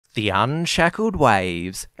The Unshackled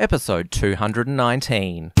Waves, episode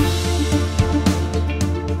 219.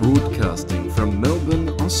 Broadcasting from Melbourne,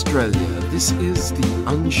 Australia, this is The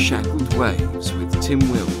Unshackled Waves with Tim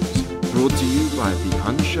Wills, brought to you by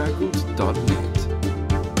theunshackled.net.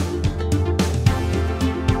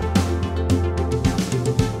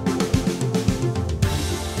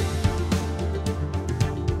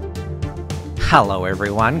 Hello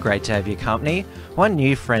everyone, great to have your company. One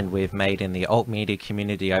new friend we've made in the alt media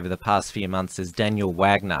community over the past few months is Daniel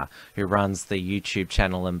Wagner, who runs the YouTube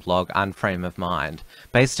channel and blog Unframe of Mind.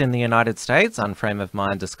 Based in the United States, Unframe of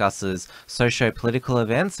Mind discusses socio-political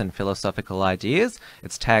events and philosophical ideas.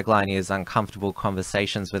 Its tagline is Uncomfortable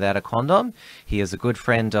Conversations Without a Condom. He is a good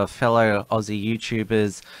friend of fellow Aussie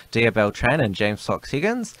YouTubers Dia Beltran and James Fox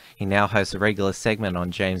Higgins. He now hosts a regular segment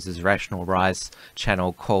on James's Rational Rise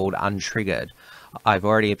channel called Untriggered. I've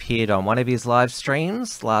already appeared on one of his live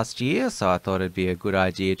streams last year, so I thought it'd be a good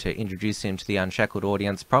idea to introduce him to the Unshackled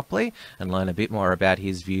audience properly and learn a bit more about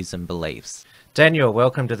his views and beliefs. Daniel,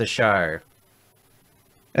 welcome to the show.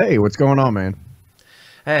 Hey, what's going on, man?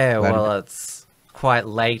 Hey, well, it's quite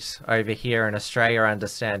late over here in Australia. I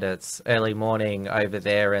understand it's early morning over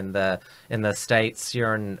there in the States.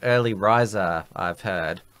 You're an early riser, I've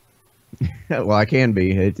heard. Well, I can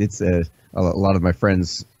be. It's a lot of my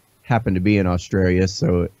friends happen to be in Australia,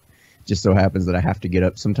 so it just so happens that I have to get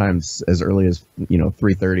up sometimes as early as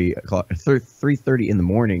 3:30 in the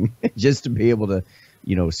morning just to be able to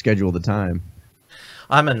schedule the time.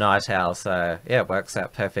 I'm a night owl, so yeah, it works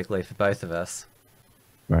out perfectly for both of us.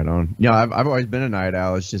 Right on. I've always been a night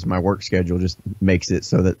owl. It's just my work schedule just makes it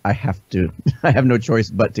so that I have no choice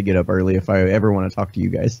but to get up early if I ever want to talk to you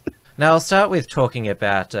guys. Now, I'll start with talking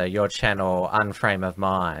about your channel, Unframe of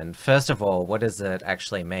Mind. First of all, what does it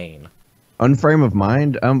actually mean? Unframe of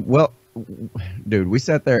Mind? Well, dude, we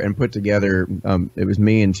sat there and put together, it was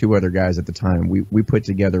me and two other guys at the time. We put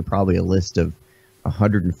together probably a list of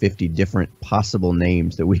 150 different possible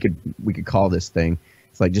names that we could call this thing.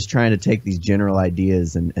 It's like just trying to take these general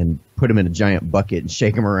ideas and put them in a giant bucket and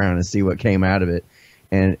shake them around and see what came out of it.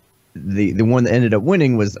 And the one that ended up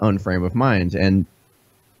winning was Unframe of Mind. And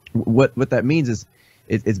what that means is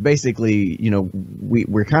it's basically,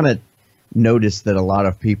 we're kind of noticed that a lot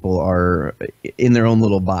of people are in their own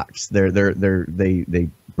little box. They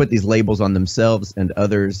put these labels on themselves and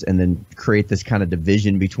others, and then create this kind of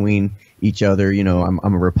division between each other. I'm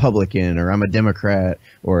a Republican, or I'm a Democrat,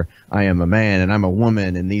 or I am a man and I'm a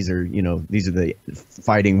woman, and these are the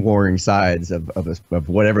fighting, warring sides of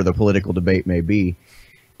whatever the political debate may be.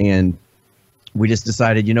 And we just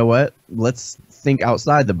decided, let's think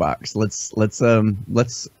outside the box. Let's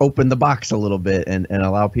open the box a little bit and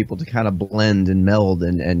allow people to kind of blend and meld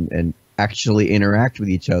and actually interact with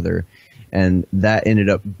each other. And that ended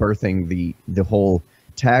up birthing the whole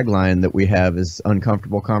tagline that we have is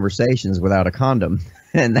Uncomfortable Conversations Without a Condom.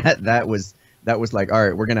 And that was like, all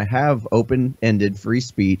right, we're gonna have open-ended free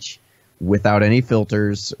speech without any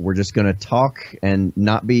filters. We're just gonna talk and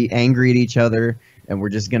not be angry at each other. And we're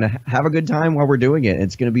just going to have a good time while we're doing it.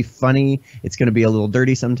 It's going to be funny. It's going to be a little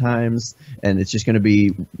dirty sometimes. And it's just going to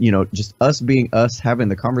be, just us being us, having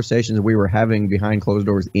the conversations we were having behind closed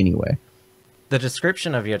doors anyway. The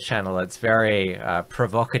description of your channel, it's very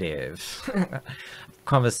provocative.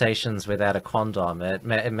 Conversations without a condom.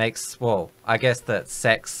 It makes, well, I guess that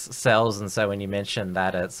sex sells. And so when you mention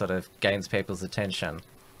that, it sort of gains people's attention.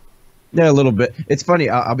 Yeah, a little bit. It's funny.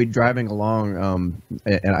 I'll be driving along,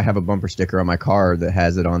 and I have a bumper sticker on my car that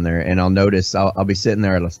has it on there. And I'll notice I'll be sitting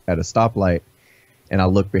there at a stoplight, and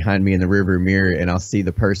I'll look behind me in the rearview mirror, and I'll see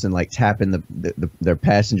the person like tapping their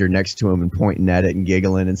passenger next to him and pointing at it and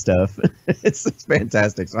giggling and stuff. It's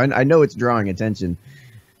fantastic. So I know it's drawing attention.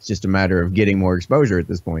 It's just a matter of getting more exposure at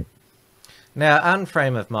this point. Now,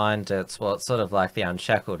 Unframe of Mind, it's sort of like the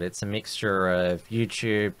Unshackled. It's a mixture of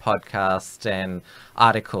YouTube, podcasts, and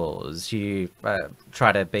articles. You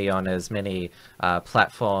try to be on as many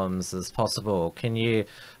platforms as possible. Can you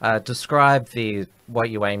describe what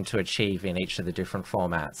you aim to achieve in each of the different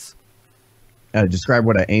formats? Describe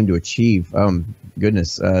what I aim to achieve.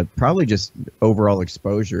 Goodness, probably just overall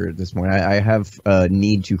exposure at this point. I have a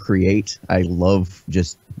need to create. I love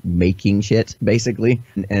just making shit, basically,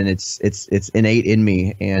 and it's innate in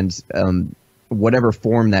me. And whatever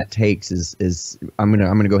form that takes is I'm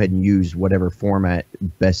gonna go ahead and use whatever format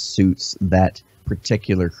best suits that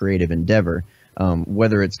particular creative endeavor.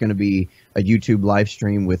 Whether it's going to be a YouTube live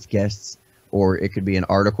stream with guests, or it could be an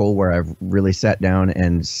article where I've really sat down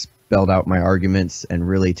and spelled out my arguments and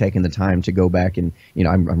really taken the time to go back and,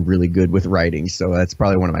 I'm really good with writing. So that's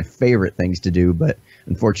probably one of my favorite things to do. But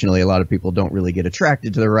unfortunately, a lot of people don't really get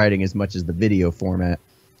attracted to the writing as much as the video format.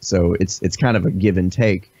 So it's kind of a give and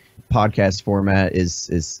take. Podcast format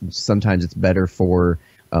is sometimes it's better for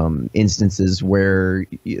instances where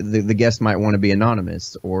the guest might want to be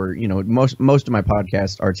anonymous, or most of my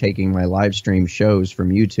podcasts are taking my live stream shows from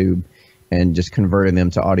YouTube and just converting them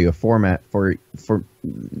to audio format for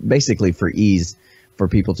basically for ease for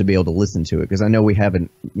people to be able to listen to it, because I know we have an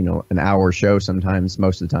hour show sometimes,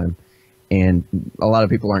 most of the time, and a lot of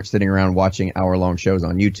people aren't sitting around watching hour-long shows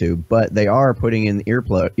on YouTube, but they are putting in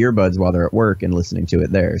earbuds while they're at work and listening to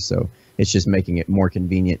it there. So it's just making it more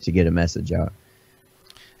convenient to get a message out.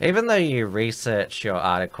 Even though you research your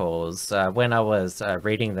articles, when I was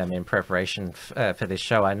reading them in preparation for this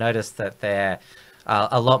show, I noticed that they're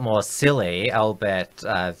a lot more silly, albeit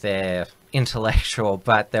they're intellectual,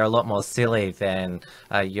 but they're a lot more silly than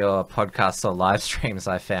your podcasts or live streams,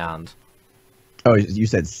 I found. Oh, you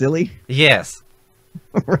said silly? Yes.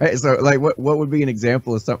 Right. So, like, what would be an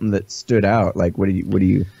example of something that stood out? Like, what do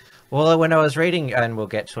you? Well, when I was reading, and we'll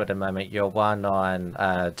get to it in a moment, your one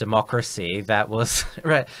on democracy, that was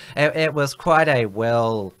right. It was quite a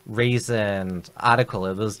well-reasoned article.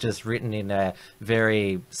 It was just written in a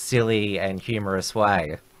very silly and humorous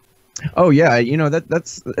way. Oh yeah,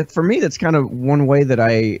 that's for me. That's kind of one way that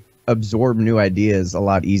I absorb new ideas a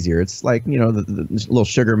lot easier. It's like the little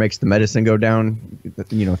sugar makes the medicine go down.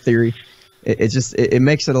 Theory. It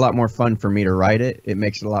makes it a lot more fun for me to write it. It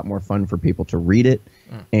makes it a lot more fun for people to read it,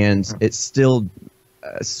 and it still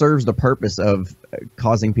serves the purpose of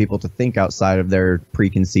causing people to think outside of their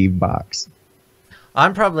preconceived box.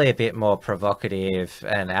 I'm probably a bit more provocative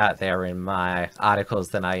and out there in my articles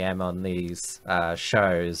than I am on these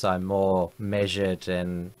shows. I'm more measured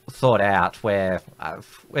and thought out, where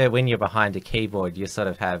when you're behind a keyboard, you sort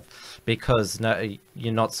of have, because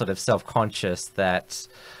you're not sort of self-conscious that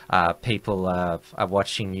people are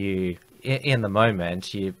watching you in the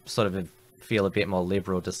moment, you sort of feel a bit more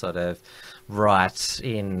liberal to sort of write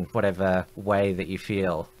in whatever way that you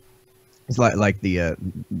feel. It's like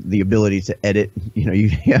the ability to edit. You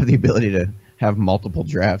have the ability to have multiple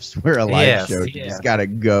drafts, where a live show, you just gotta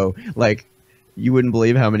go. Like, you wouldn't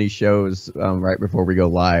believe how many shows right before we go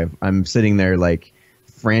live, I'm sitting there like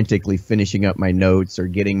frantically finishing up my notes or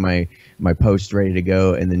getting my post ready to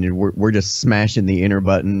go, and then we're just smashing the enter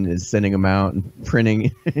button and sending them out and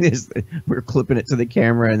printing. We're clipping it to the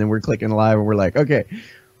camera, and then we're clicking live, and we're like, okay,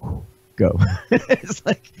 go.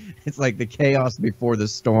 It's like the chaos before the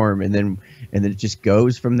storm, and then it just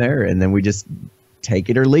goes from there, and then we just take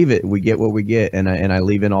it or leave it. We get what we get, and I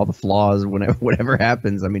leave in all the flaws whatever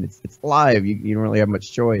happens. I mean, it's live. You don't really have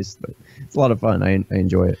much choice, but it's a lot of fun. I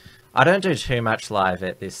enjoy it. I don't do too much live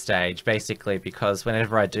at this stage, basically because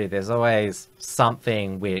whenever I do, there's always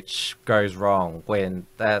something which goes wrong.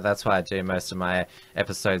 That's why I do most of my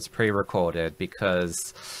episodes pre-recorded,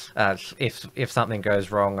 because if something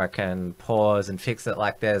goes wrong, I can pause and fix it.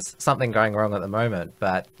 Like, there's something going wrong at the moment,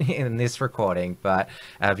 but in this recording, but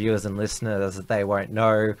our viewers and listeners, they won't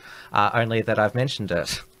know only that I've mentioned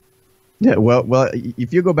it. Yeah, well,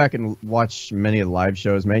 if you go back and watch many of the live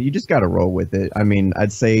shows, man, you just got to roll with it. I mean,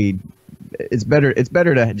 I'd say it's better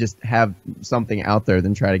to just have something out there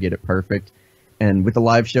than try to get it perfect. And with the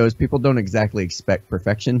live shows, people don't exactly expect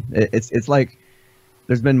perfection. It's like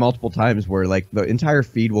there's been multiple times where like the entire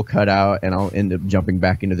feed will cut out and I'll end up jumping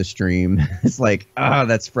back into the stream. It's like,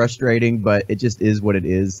 that's frustrating, but it just is what it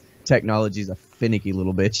is. Technology's a finicky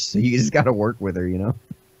little bitch, so you just got to work with her,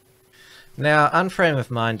 Now, Unframe of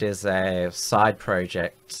Mind is a side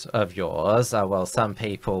project of yours. Well, some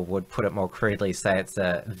people would put it more crudely, say it's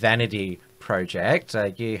a vanity project.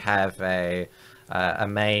 You have a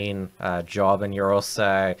main job, and you're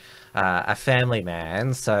also a family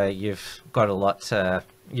man, so you've got a lot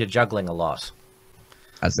you're juggling a lot.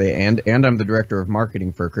 I say, and I'm the director of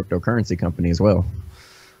marketing for a cryptocurrency company as well.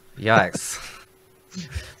 Yikes.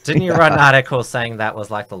 Didn't you write an article saying that was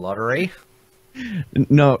like the lottery?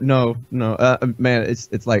 No. Man,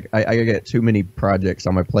 it's like I get too many projects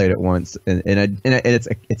on my plate at once, and it's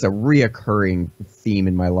a reoccurring theme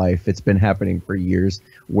in my life. It's been happening for years,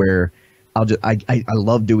 where I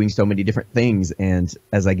love doing so many different things, and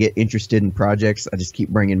as I get interested in projects, I just keep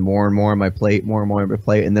bringing more and more on my plate,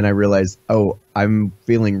 and then I realize, oh, I'm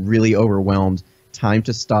feeling really overwhelmed. Time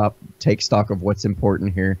to stop, take stock of what's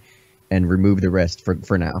important here, and remove the rest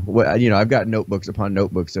for now. I've got notebooks upon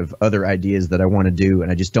notebooks of other ideas that I want to do,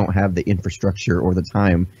 and I just don't have the infrastructure or the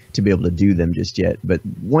time to be able to do them just yet. But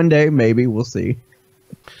one day, maybe, we'll see.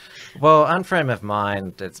 Well, Unframe of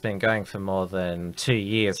Mind, it's been going for more than 2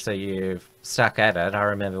 years, so you've stuck at it. I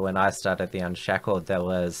remember when I started the Unshackled, there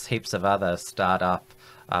was heaps of other startup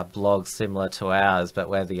blogs similar to ours, but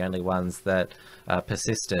we're the only ones that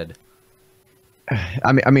persisted.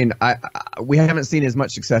 We haven't seen as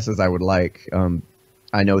much success as I would like.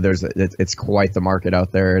 I know it's quite the market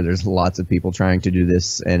out there. There's lots of people trying to do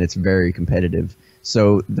this, and it's very competitive.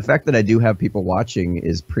 So the fact that I do have people watching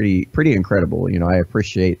is pretty incredible. You know, I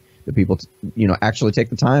appreciate the people, actually take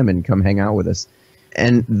the time and come hang out with us.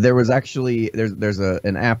 And there was actually there's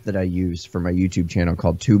an app that I use for my YouTube channel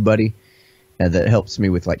called TubeBuddy, that helps me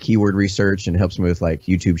with like keyword research and helps me with like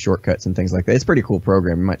YouTube shortcuts and things like that. It's a pretty cool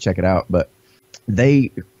program. You might check it out. But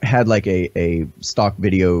they had like a stock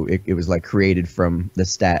video. It was like created from the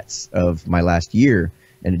stats of my last year,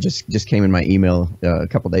 and it just came in my email a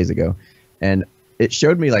couple days ago, and it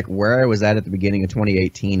showed me like where I was at the beginning of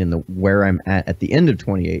 2018 and where I'm at the end of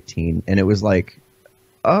 2018, and it was like,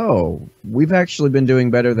 oh, we've actually been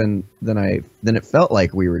doing better than it felt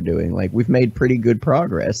like we were doing. Like, we've made pretty good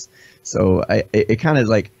progress. So it kind of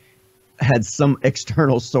like had some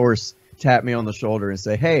external source tap me on the shoulder and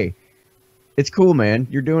say, hey, it's cool, man.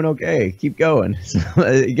 You're doing okay. Keep going. So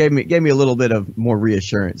it gave me a little bit of more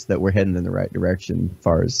reassurance that we're heading in the right direction as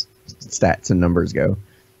far as stats and numbers go.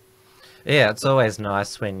 Yeah, it's always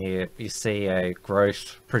nice when you see a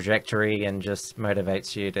growth trajectory and just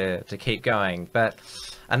motivates you to keep going. But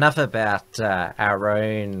enough about our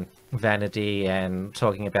own vanity and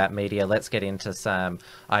talking about media. Let's get into some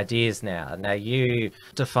ideas now. Now, you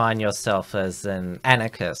define yourself as an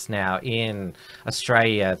anarchist. Now, in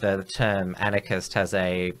Australia, the term anarchist has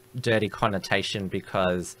a dirty connotation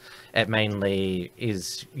because it mainly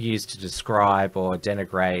is used to describe or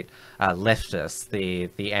denigrate leftists, the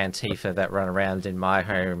Antifa that run around in my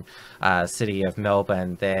home city of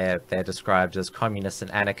Melbourne. They're described as communists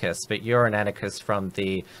and anarchists, but you're an anarchist from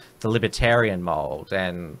the libertarian mold,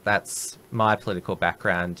 and that's my political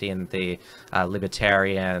background in the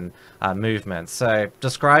libertarian movement. So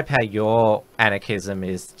describe how your anarchism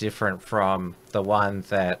is different from the one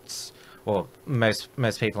that, well, most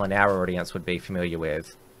people in our audience would be familiar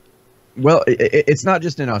with. Well, it's not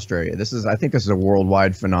just in Australia. I think this is a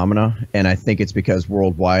worldwide phenomena, and I think it's because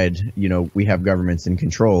worldwide, we have governments in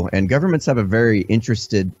control, and governments have a very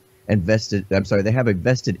they have a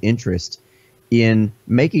vested interest in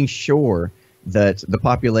making sure that the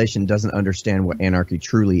population doesn't understand what anarchy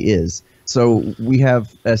truly is. So we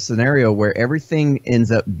have a scenario where everything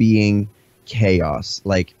ends up being chaos.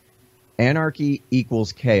 Like, anarchy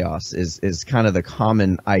equals chaos is kind of the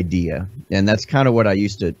common idea, and that's kind of what I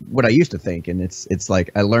used to think. And it's like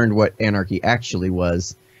I learned what anarchy actually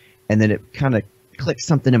was, and then it kind of clicked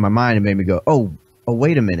something in my mind and made me go, oh,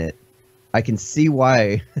 wait a minute, I can see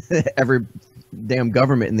why every damn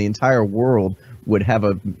government in the entire world would have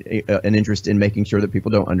an interest in making sure that people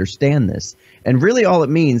don't understand this. And really all it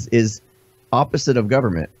means is opposite of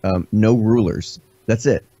government, no rulers. That's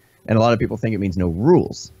it. And a lot of people think it means no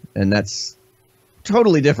rules, and that's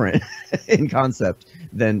totally different in concept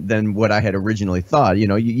than what I had originally thought.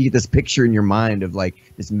 You get this picture in your mind of like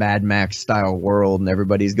this Mad Max style world, and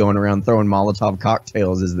everybody's going around throwing Molotov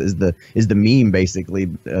cocktails is the meme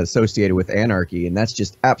basically associated with anarchy, and that's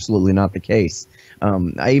just absolutely not the case.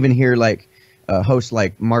 I even hear like hosts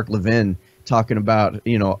like Mark Levin talking about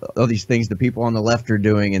all these things the people on the left are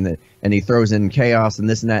doing, and he throws in chaos and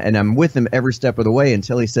this and that, and I'm with him every step of the way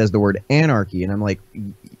until he says the word anarchy, and I'm like,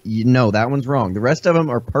 that one's wrong. The rest of them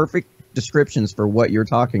are perfect descriptions for what you're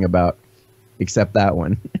talking about, except that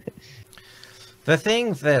one. The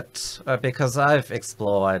thing that, because I've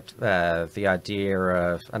explored the idea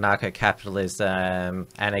of anarcho-capitalism,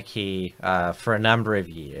 anarchy, for a number of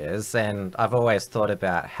years, and I've always thought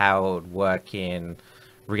about how it would work in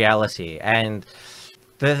reality. And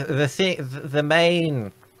the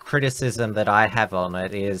main criticism that I have on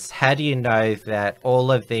it is, how do you know that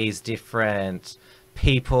all of these different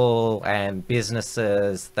people and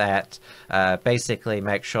businesses that basically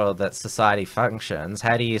make sure that society functions,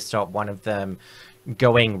 how do you stop one of them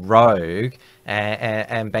going rogue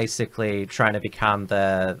and basically trying to become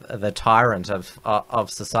the tyrant of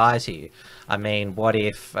society? I mean, what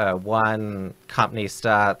if one company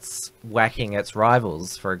starts whacking its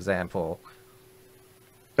rivals, for example?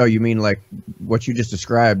 Oh, you mean like what you just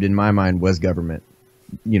described in my mind was government?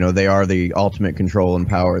 They are the ultimate control and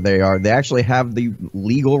power. They actually have the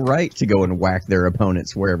legal right to go and whack their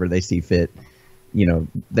opponents wherever they see fit.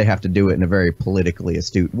 They have to do it in a very politically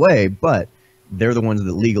astute way, but they're the ones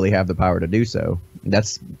that legally have the power to do so.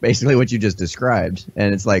 That's basically what you just described.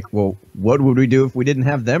 And it's like, well, what would we do if we didn't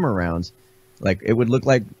have them around? Like, it would look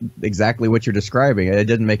like exactly what you're describing. It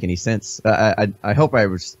didn't make any sense. I hope I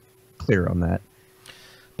was clear on that.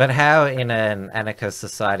 But how, in an anarchist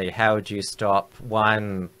society, how would you stop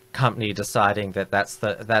one company deciding that that's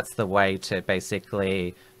the way to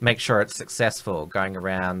basically make sure it's successful, going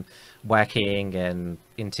around whacking and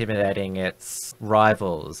intimidating its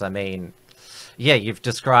rivals. I mean, yeah, you've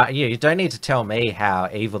described. You don't need to tell me how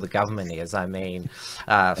evil the government is. I mean,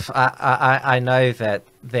 I know that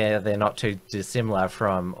they're not too dissimilar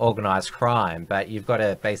from organized crime, but you've got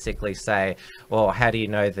to basically say, well, how do you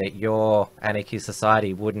know that your anarchy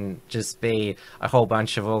society wouldn't just be a whole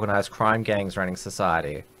bunch of organized crime gangs running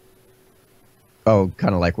society? Oh,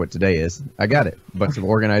 kind of like what today is. I got it. A bunch of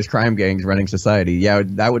organized crime gangs running society. Yeah,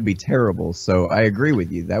 that would be terrible. So I agree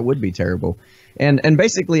with you. That would be terrible. And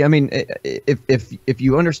basically, I mean, if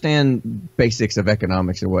you understand basics of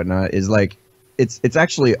economics and whatnot, is like it's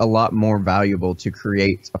actually a lot more valuable to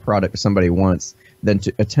create a product somebody wants than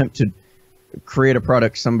to attempt to create a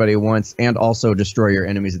product somebody wants and also destroy your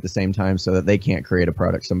enemies at the same time so that they can't create a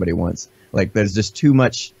product somebody wants. Like, there's just too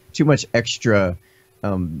much extra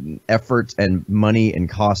effort and money and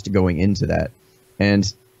cost going into that,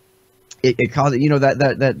 and it causes, you know,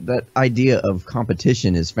 that idea of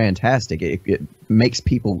competition is fantastic. It makes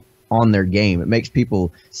people on their game. It makes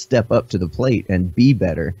people step up to the plate and be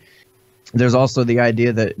better. There's also the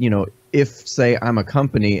idea that, you know, if, say, I'm a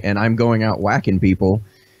company and I'm going out whacking people,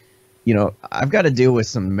 you know, I've got to deal with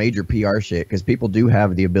some major PR shit, because people do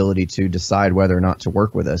have the ability to decide whether or not to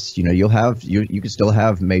work with us. You know, you can still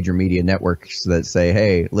have major media networks that say,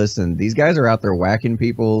 hey, listen, these guys are out there whacking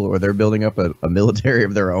people, or they're building up a military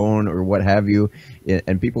of their own, or what have you,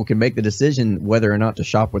 and people can make the decision whether or not to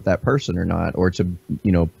shop with that person or not, or to,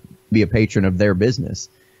 you know, be a patron of their business.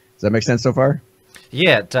 Does that make sense so far?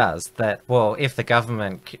 Yeah, it does. That, well, if the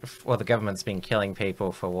government's been killing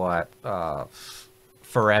people for what,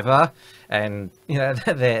 forever, and, you know,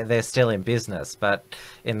 they're still in business, but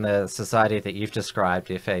in the society that you've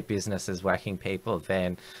described, if a business is whacking people,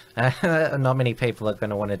 then not many people are going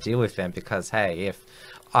to want to deal with them, because, hey, if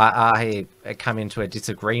I come into a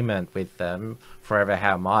disagreement with them, forever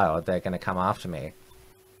how mild, they're going to come after me.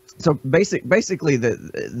 So basically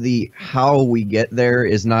the how we get there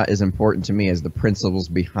is not as important to me as the principles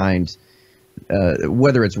behind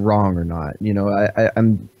whether it's wrong or not. You know,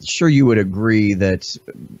 I'm sure you would agree that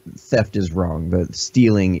theft is wrong, that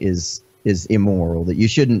stealing is immoral, that you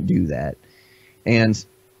shouldn't do that. And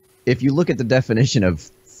if you look at the definition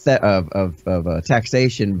of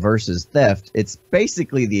taxation versus theft, it's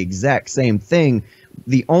basically the exact same thing.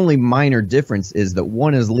 The only minor difference is that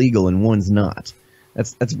one is legal and one's not.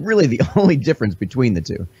 That's really the only difference between the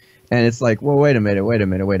two. And it's like, well, wait a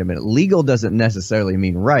minute. Legal doesn't necessarily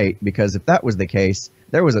mean right, because if that was the case,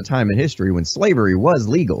 there was a time in history when slavery was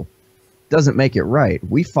legal. Doesn't make it right.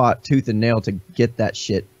 We fought tooth and nail to get that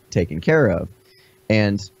shit taken care of.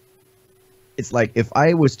 And it's like, if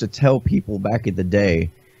I was to tell people back in the day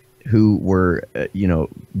who were, you know,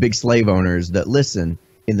 big slave owners, that, listen,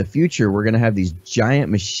 in the future, we're going to have these giant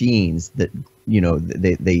machines that, you know,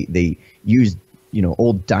 they use, you know,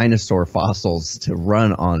 old dinosaur fossils to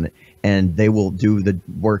run on, and they will do the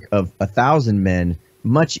work of 1,000 men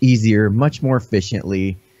much easier, much more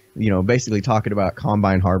efficiently, you know, basically talking about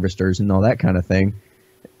combine harvesters and all that kind of thing,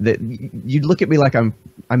 that you'd look at me like I'm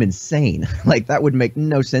insane. Like, that would make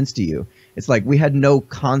no sense to you. It's like we had no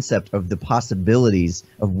concept of the possibilities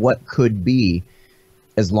of what could be,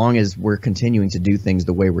 as long as we're continuing to do things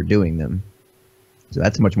the way we're doing them. So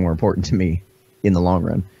that's much more important to me in the long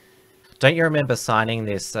run. Don't you remember signing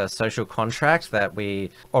this social contract that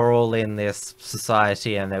we are all in this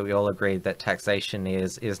society, and that we all agreed that taxation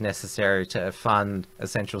is necessary to fund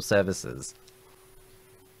essential services?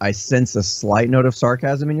 I sense a slight note of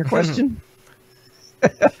sarcasm in your question.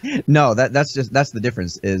 No, that's the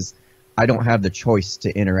difference, is I don't have the choice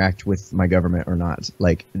to interact with my government or not.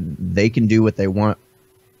 Like, they can do what they want.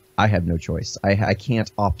 I have no choice. I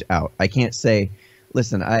can't opt out. I can't say,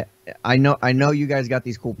 listen, I know you guys got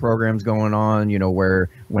these cool programs going on, you know, where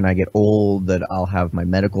when I get old that I'll have my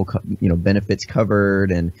medical, you know, benefits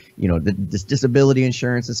covered, and, you know, this disability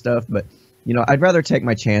insurance and stuff. But, you know, I'd rather take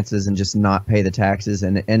my chances and just not pay the taxes.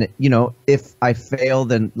 And you know, if I fail,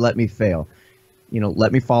 then let me fail. You know,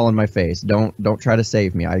 let me fall on my face. Don't try to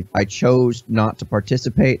save me. I chose not to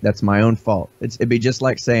participate. That's my own fault. It'd be just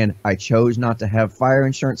like saying I chose not to have fire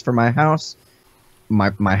insurance for my house.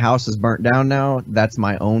 My house is burnt down now. That's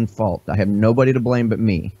my own fault. I have nobody to blame but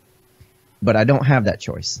me. But I don't have that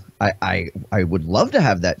choice. I would love to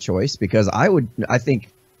have that choice, because I think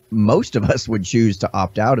most of us would choose to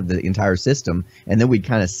opt out of the entire system, and then we'd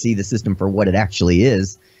kind of see the system for what it actually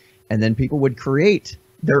is, and then people would create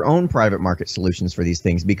their own private market solutions for these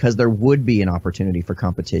things, because there would be an opportunity for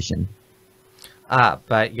competition.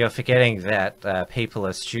 But you're forgetting that people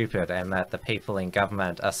are stupid and that the people in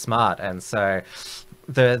government are smart. And so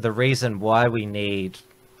the reason why we need,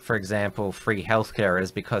 for example, free healthcare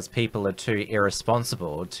is because people are too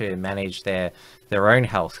irresponsible to manage their own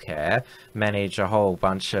healthcare, manage a whole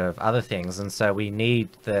bunch of other things. And so we need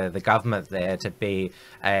the government there to be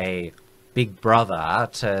a big brother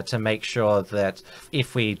to make sure that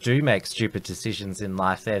if we do make stupid decisions in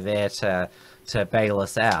life, they're there to bail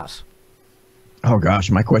us out. Oh gosh,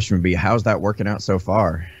 my question would be, how's that working out so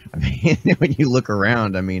far? I mean, when you look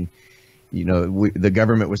around, I mean, you know, the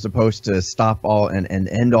government was supposed to stop all and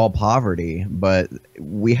end all poverty, but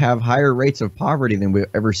we have higher rates of poverty than we've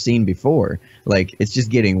ever seen before. Like, it's just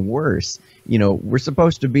getting worse. You know, we're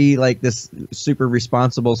supposed to be like this super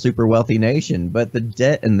responsible, super wealthy nation, but the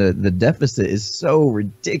debt and the deficit is so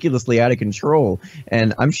ridiculously out of control.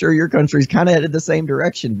 And I'm sure your country's kind of headed the same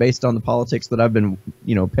direction based on the politics that I've been,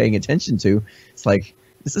 you know, paying attention to. It's like,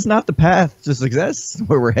 this is not the path to success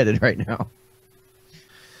where we're headed right now.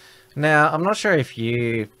 Now, I'm not sure if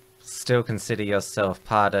you still consider yourself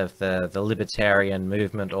part of the libertarian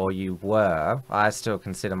movement, or you were. I still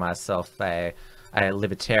consider myself a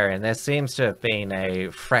libertarian. There seems to have been a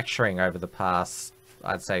fracturing over the past,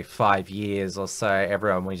 I'd say, 5 years or so.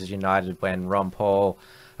 Everyone was united when Ron Paul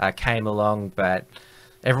came along, but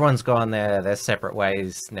everyone's gone their separate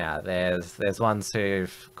ways now. There's ones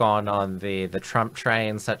who've gone on the Trump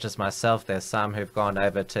train, such as myself. There's some who've gone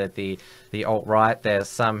over to the alt-right. There's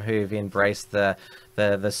some who've embraced the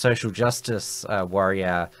social justice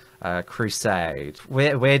warrior crusade.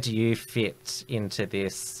 Where do you fit into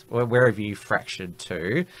this? Where have you fractured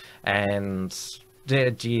to? And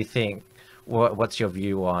do you think, what's your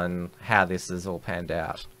view on how this has all panned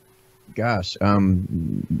out? Gosh,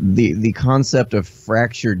 the concept of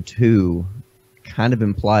fractured to kind of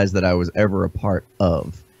implies that I was ever a part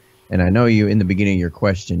of. And I know you, in the beginning of your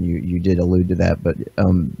question, you did allude to that, but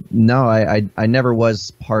no, I never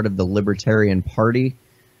was part of the Libertarian Party,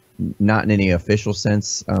 not in any official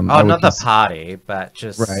sense. Not the party, but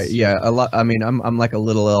just... Right, yeah, a lot. I mean, I'm like a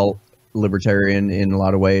little L libertarian in a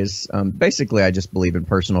lot of ways. Basically, I just believe in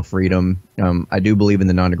personal freedom. I do believe in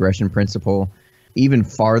the non-aggression principle, even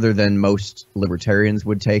farther than most libertarians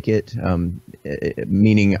would take it,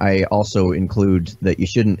 meaning I also include that you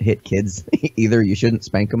shouldn't hit kids either. You shouldn't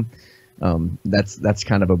spank them. That's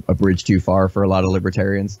kind of a bridge too far for a lot of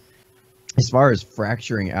libertarians. As far as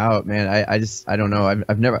fracturing out, man, I don't know.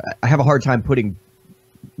 I have a hard time putting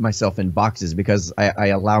myself in boxes because I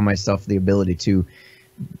allow myself the ability to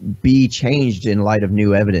be changed in light of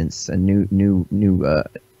new evidence and new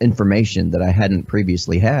information that I hadn't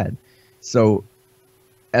previously had. So,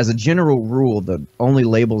 as a general rule, the only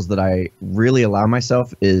labels that I really allow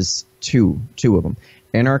myself is two of them: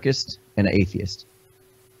 anarchist and atheist.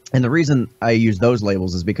 And the reason I use those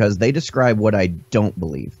labels is because they describe what I don't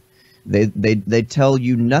believe. They tell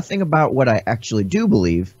you nothing about what I actually do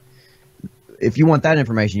believe. If you want that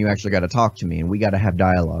information, you actually got to talk to me, and we got to have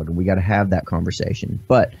dialogue, and we got to have that conversation.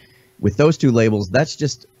 But with those two labels, that's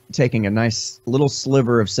just taking a nice little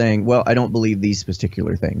sliver of saying, well, I don't believe these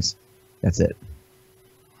particular things. That's it.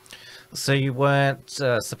 So you weren't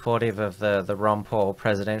supportive of the Ron Paul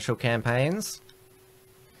presidential campaigns?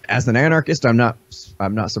 As an anarchist, I'm not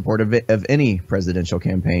supportive of any presidential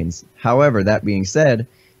campaigns. However, that being said,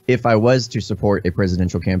 if I was to support a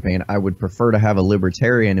presidential campaign, I would prefer to have a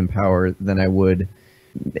libertarian in power than I would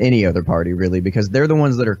any other party, really, because they're the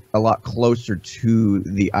ones that are a lot closer to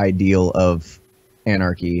the ideal of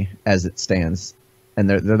anarchy as it stands. And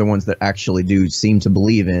they're the ones that actually do seem to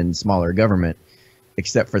believe in smaller government,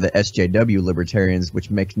 except for the SJW libertarians, which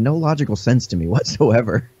make no logical sense to me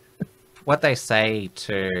whatsoever. What they say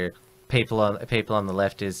to people on the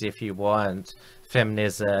left is, if you want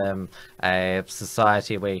feminism, a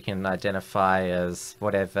society where you can identify as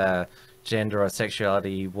whatever gender or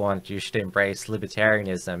sexuality you want, you should embrace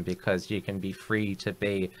libertarianism, because you can be free to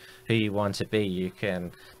be who you want to be. You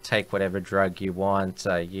can take whatever drug you want.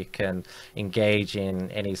 You can engage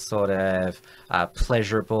in any sort of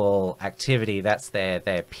pleasurable activity. That's their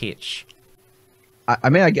pitch. I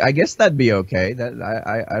mean, I guess that'd be okay.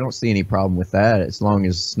 I don't see any problem with that, as long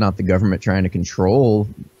as it's not the government trying to control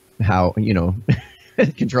how, you know,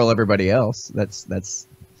 control everybody else. That's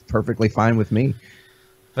perfectly fine with me.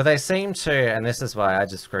 But they seem to, and this is why I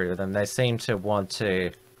disagree with them, they seem to want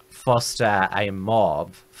to foster a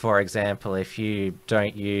mob. For example, if you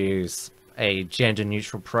don't use a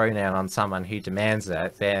gender-neutral pronoun on someone who demands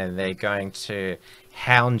it, then they're going to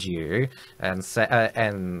hound you and say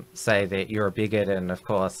that you're a bigot, and of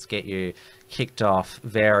course get you kicked off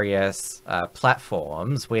various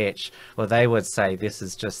platforms, which, well, they would say this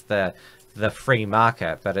is just the the free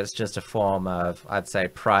market, but it's just a form of, I'd say,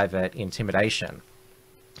 private intimidation.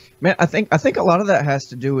 Man, I think a lot of that has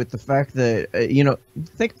to do with the fact that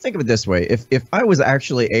think of it this way: if I was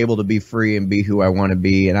actually able to be free and be who I want to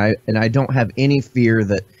be, and I don't have any fear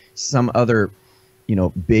that some other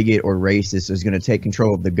bigot or racist is going to take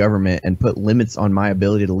control of the government and put limits on my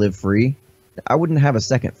ability to live free, I wouldn't have a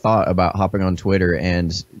second thought about hopping on Twitter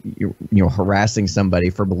and harassing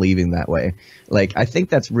somebody for believing that way. Like, I think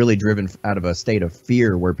that's really driven out of a state of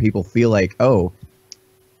fear where people feel like, oh,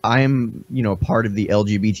 I'm, part of the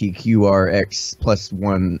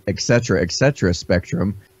LGBTQRX+1, et cetera,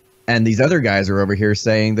 spectrum. And these other guys are over here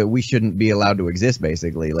saying that we shouldn't be allowed to exist,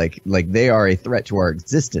 basically. Like they are a threat to our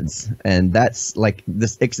existence. And that's like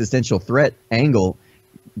this existential threat angle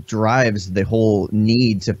drives the whole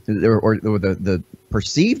need to, or the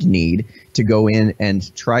perceived need to go in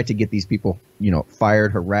and try to get these people,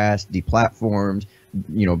 fired, harassed, deplatformed,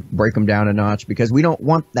 break them down a notch, because we don't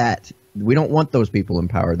want that. We don't want those people in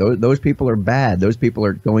power. Those people are bad. Those people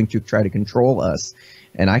are going to try to control us.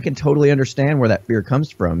 And I can totally understand where that fear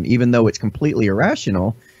comes from. Even though it's completely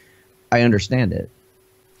irrational, I understand it.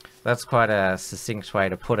 That's quite a succinct way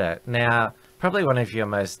to put it. Now, probably one of your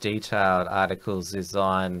most detailed articles is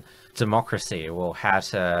on democracy, or how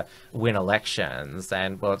to win elections.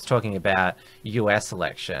 And, well, it's talking about US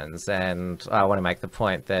elections. And I want to make the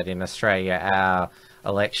point that in Australia, our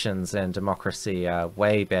elections and democracy are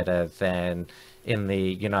way better than in the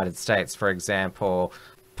United States. For example,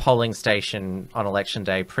 polling station on election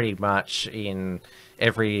day pretty much in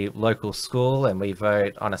every local school, and we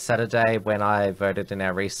vote on a Saturday. When I voted in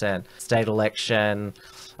our recent state election,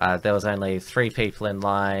 there was only 3 people in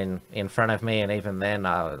line in front of me, and even then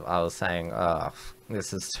I was saying, oh,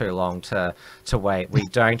 this is too long to wait. We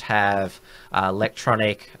don't have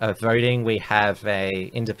electronic voting. We have a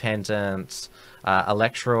independent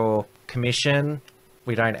electoral commission.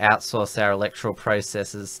 We don't outsource our electoral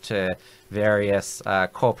processes to various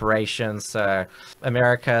corporations. So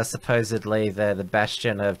America, supposedly they're the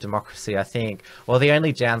bastion of democracy, I think. Well, the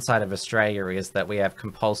only downside of Australia is that we have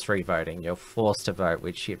compulsory voting. You're forced to vote,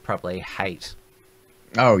 which you probably hate.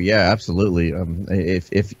 Oh yeah, absolutely.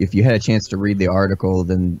 If you had a chance to read the article,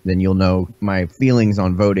 then you'll know my feelings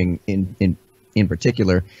on voting in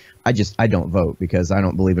particular. I don't vote because I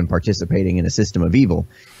don't believe in participating in a system of evil.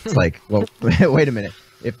 It's like, well, wait a minute.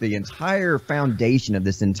 If the entire foundation of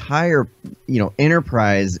this entire,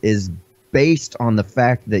 enterprise is based on the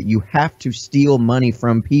fact that you have to steal money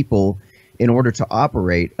from people in order to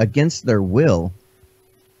operate against their will,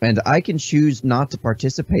 and I can choose not to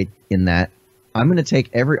participate in that, I'm going to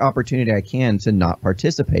take every opportunity I can to not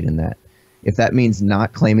participate in that. If that means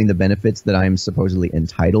not claiming the benefits that I'm supposedly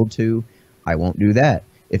entitled to, I won't do that.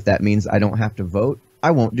 If that means I don't have to vote,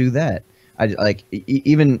 I won't do that. I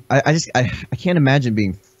can't imagine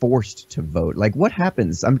being forced to vote. Like, what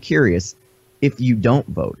happens? I'm curious if you don't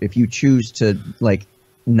vote, if you choose to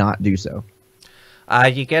not do so.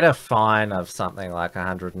 You get a fine of something like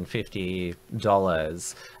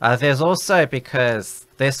 $150. There's also, because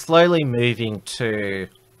they're slowly moving to,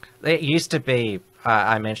 it used to be,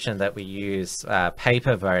 I mentioned that we use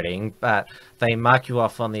paper voting, but they mark you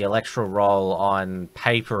off on the electoral roll on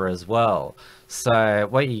paper as well. So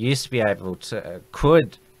what you used to be able to,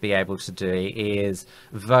 could be able to do is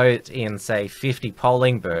vote in, say, 50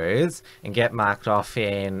 polling booths and get marked off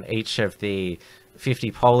in each of the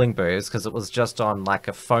 50 polling booths, because it was just on like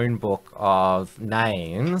a phone book of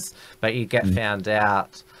names, but you get found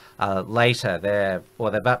out later. They've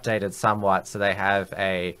updated somewhat, so they have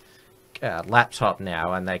a laptop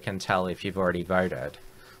now and they can tell if you've already voted.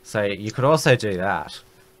 So you could also do that.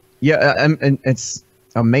 Yeah, and it's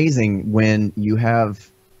amazing when you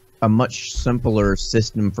have a much simpler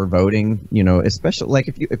system for voting, especially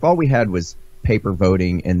like if all we had was paper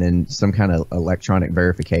voting and then some kind of electronic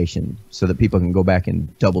verification so that people can go back and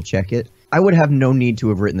double check it, I would have no need to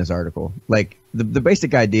have written this article. Like, the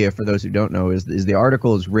basic idea, for those who don't know, is the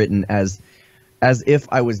article is written as if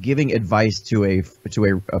I was giving advice to a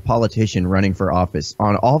politician running for office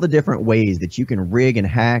on all the different ways that you can rig and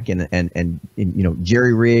hack and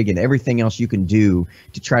jerry rig and everything else you can do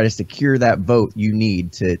to try to secure that vote you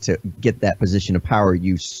need to get that position of power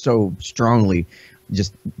you so strongly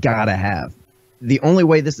just gotta have. The only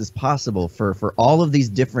way this is possible for all of these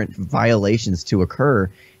different violations to occur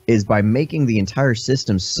is by making the entire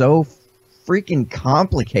system so freaking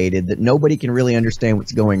complicated that nobody can really understand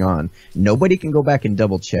what's going on. Nobody can go back and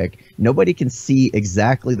double check. Nobody can see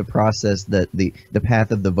exactly the process that the path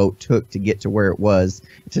of the vote took to get to where it was,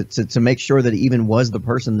 to make sure that it even was the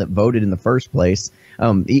person that voted in the first place.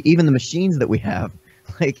 Even the machines that we have,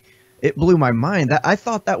 like, it blew my mind. That I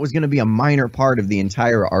thought that was going to be a minor part of the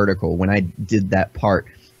entire article when I did that part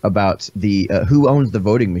about the who owns the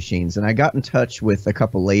voting machines. And I got in touch with a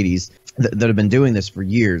couple ladies that have been doing this for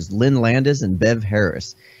years, Lynn Landis and Bev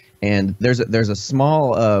Harris. And there's a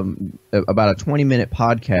small about a 20-minute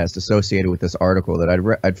podcast associated with this article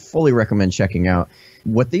that I'd fully recommend checking out.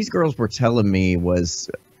 What these girls were telling me was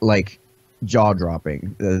like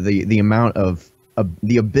jaw-dropping. The amount of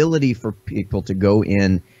the ability for people to go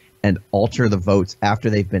in and alter the votes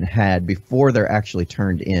after they've been had before they're actually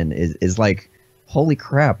turned in is like, holy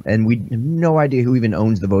crap. And we have no idea who even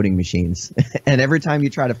owns the voting machines. And every time you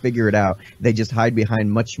try to figure it out, they just hide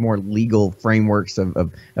behind much more legal frameworks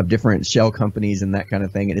of different shell companies and that kind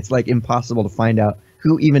of thing. And it's like impossible to find out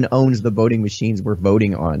who even owns the voting machines we're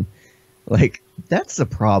voting on. Like, that's a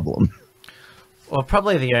problem. Well,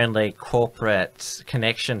 probably the only corporate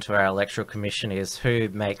connection to our electoral commission is who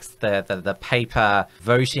makes the paper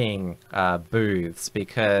voting booths,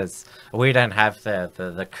 because we don't have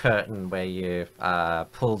the curtain where you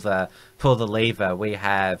pull the lever. We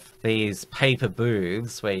have these paper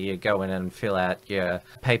booths where you go in and fill out your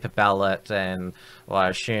paper ballot, and well, I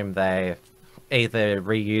assume they either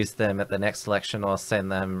reuse them at the next election or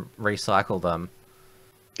send them, recycle them.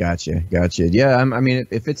 Gotcha. Yeah, I mean,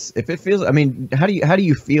 if it feels, I mean, how do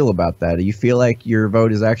you feel about that? Do you feel like your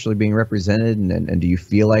vote is actually being represented, and do you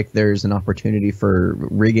feel like there's an opportunity for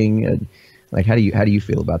rigging? And like, how do you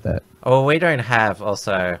feel about that? Well, we don't have,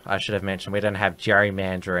 also, I should have mentioned, we don't have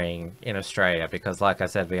gerrymandering in Australia because, like I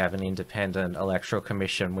said, we have an independent electoral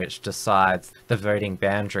commission which decides the voting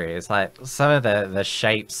boundaries. Like, some of the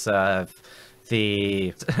shapes of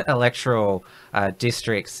the electoral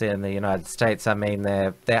districts in the United States, I mean,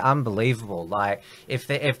 they're unbelievable. Like, if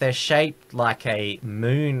they're shaped like a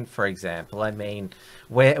moon, for example, I mean,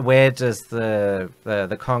 where does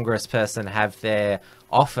the Congress person have their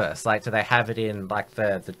office? Like, do they have it in like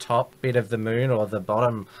the top bit of the moon or the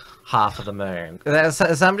bottom half of the moon?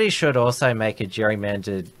 Somebody should also make a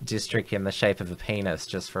gerrymandered district in the shape of a penis,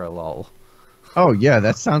 just for a lol. Oh yeah,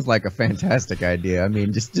 that sounds like a fantastic idea. I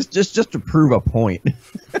mean, just to prove a point.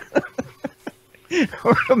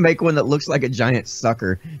 Or make one that looks like a giant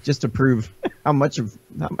sucker, just to prove how much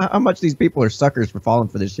these people are suckers for falling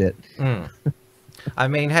for this shit. I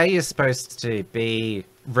mean, how are you supposed to be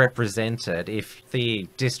represented if the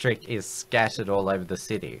district is scattered all over the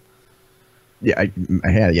city? Yeah,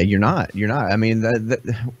 you're not. I mean,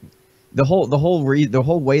 the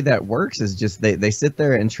whole way that works is just they sit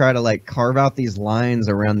there and try to like carve out these lines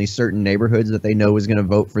around these certain neighborhoods that they know is going to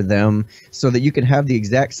vote for them, so that you can have the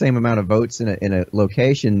exact same amount of votes in a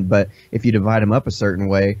location, but if you divide them up a certain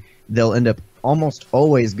way, they'll end up almost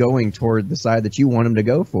always going toward the side that you want them to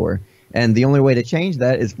go for. And the only way to change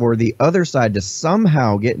that is for the other side to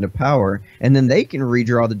somehow get into power, and then they can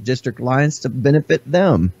redraw the district lines to benefit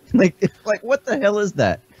them. Like what the hell is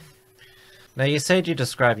that? Now, you said you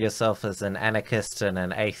describe yourself as an anarchist and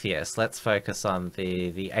an atheist. Let's focus on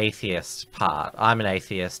the atheist part. I'm an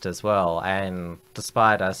atheist as well, and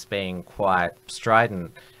despite us being quite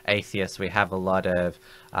strident atheists, we have a lot of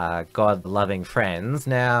God-loving friends.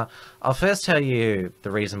 Now, I'll first tell you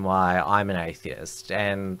the reason why I'm an atheist,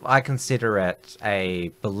 and I consider it a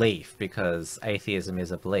belief because atheism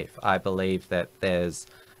is a belief. I believe that there's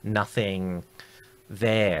nothing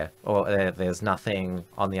there, or there's nothing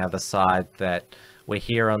on the other side, that we're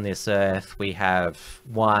here on this earth, we have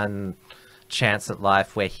one chance at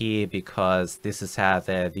life, we're here because this is how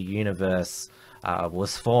the universe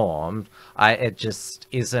was formed. It just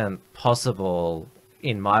isn't possible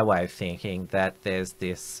in my way of thinking that there's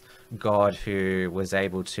this God who was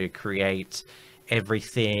able to create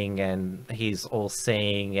everything, and he's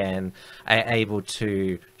all-seeing and able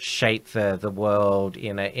to shape the world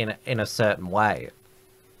in a certain way.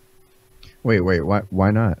 Wait, why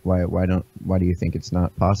not? Why do you think it's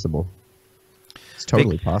not possible? It's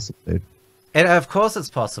totally possible, dude. Of course it's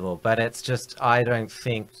possible, but it's just, I don't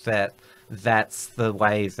think that that's the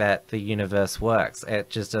way that the universe works. It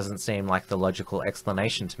just doesn't seem like the logical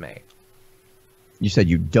explanation to me. You said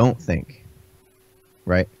you don't think,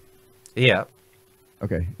 right? Yeah.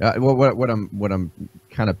 Okay. Well, what I'm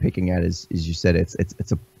kind of picking at is you said it's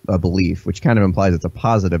a belief, which kind of implies it's a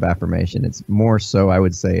positive affirmation. It's more so, I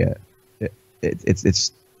would say,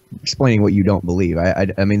 it's explaining what you don't believe.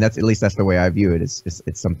 I mean, that's, at least that's the way I view it. It's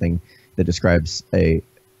something that describes a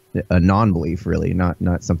non-belief, really, not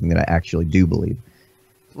something that I actually do believe.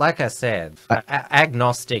 Like I said,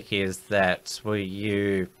 agnostic is that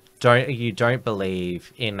you don't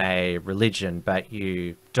believe in a religion, but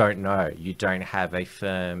you don't know. You don't have a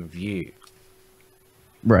firm view.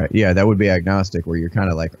 Right. Yeah, that would be agnostic, where you're kind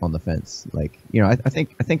of like on the fence. Like, you know, I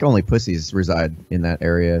think only pussies reside in that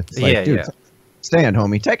area. It's like, Yeah, dude, yeah. stand,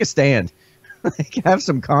 homie, take a stand. Like, have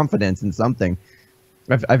some confidence in something.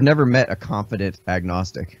 I've never met a confident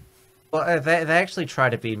agnostic. Well, they actually try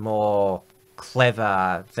to be more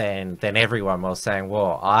clever than everyone was, saying,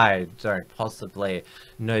 well, I don't possibly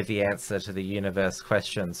know the answer to the universe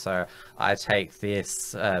question, so I take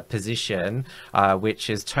this position,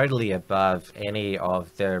 which is totally above any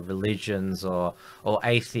of the religions or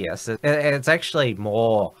atheists. It's actually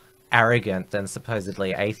more arrogant than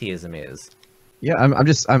supposedly atheism is. Yeah,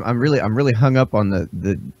 I'm really hung up on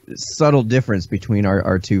the subtle difference between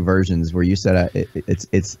our two versions, where you said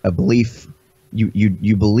it's a belief.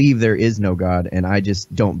 You believe there is no God, and I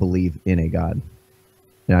just don't believe in a God.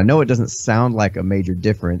 And I know it doesn't sound like a major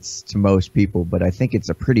difference to most people, but I think it's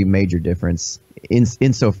a pretty major difference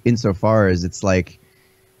insofar as it's like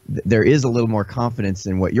there is a little more confidence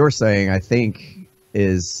in what you're saying. I think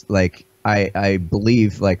is like I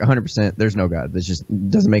believe like 100% there's no God. This just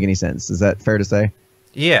doesn't make any sense. Is that fair to say?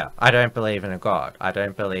 Yeah, I don't believe in a God. I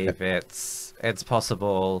don't believe it's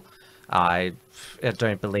possible. I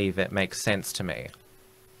don't believe it makes sense to me.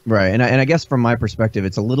 Right, and I guess from my perspective,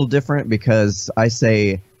 it's a little different because I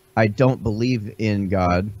say I don't believe in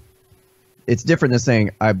God. It's different than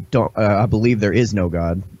saying I believe there is no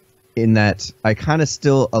God. In that I kind of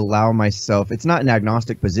still allow myself, it's not an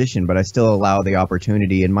agnostic position, but I still allow the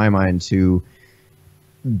opportunity in my mind to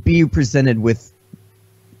be presented with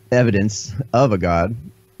evidence of a God.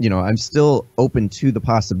 You know, I'm still open to the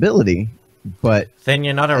possibility, but then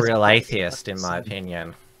you're not a real atheist, in my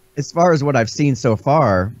opinion. As far as what I've seen so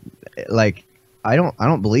far, like I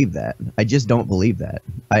don't believe that. I just don't believe that.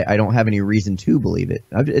 I don't have any reason to believe it.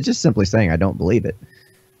 It's just simply saying I don't believe it.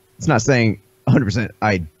 It's not saying 100%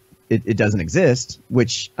 it doesn't exist,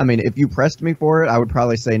 which, I mean, if you pressed me for it, I would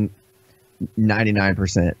probably say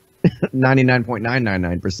 99%,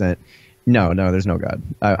 99.999%. No, there's no God.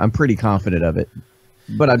 I'm pretty confident of it,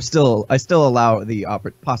 but I still allow the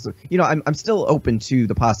you know, I'm still open to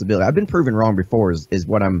the possibility. I've been proven wrong before is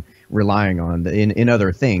what I'm relying on in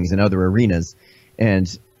other things, in other arenas.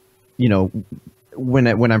 And, you know, when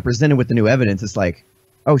I'm presented with the new evidence, it's like,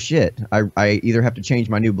 oh shit, I either have to change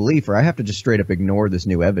my new belief or I have to just straight up ignore this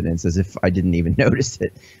new evidence as if I didn't even notice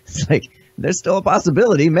it. It's like, there's still a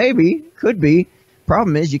possibility, maybe, could be.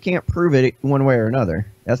 Problem is, you can't prove it one way or another.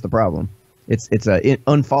 That's the problem. It's an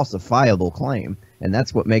unfalsifiable claim, and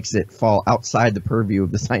that's what makes it fall outside the purview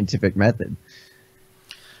of the scientific method.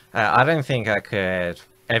 I don't think I could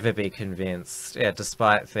ever be convinced,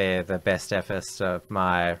 despite the best efforts of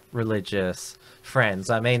my religious friends.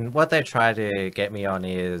 I mean, what they try to get me on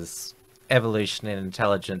is evolution and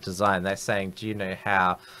intelligent design. They're saying, do you know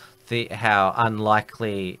how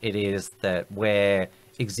unlikely it is that we're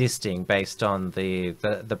existing based on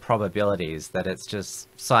the probabilities, that it's just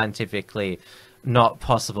scientifically not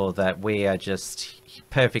possible that we are just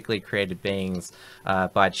perfectly created beings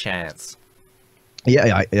by chance.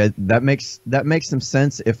 Yeah, that makes some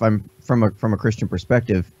sense if I'm from a Christian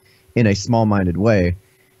perspective, in a small-minded way,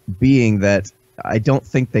 being that I don't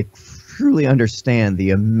think they truly understand the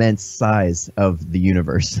immense size of the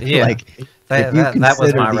universe. Yeah, like that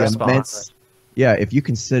was my response. If you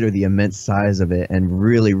consider the immense size of it and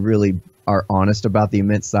really, really are honest about the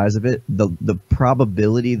immense size of it, the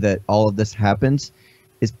probability that all of this happens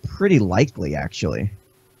is pretty likely, actually.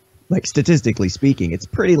 Like, statistically speaking, it's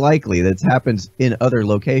pretty likely that it's happened in other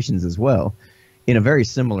locations as well, in a very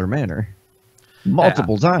similar manner,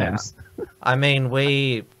 multiple times. Yeah. I mean,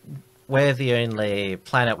 we're the only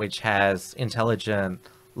planet which has intelligent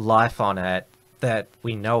life on it that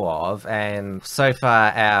we know of, and so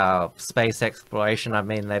far our space exploration, I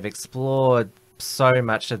mean, they've explored so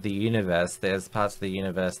much of the universe. There's parts of the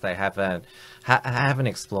universe they haven't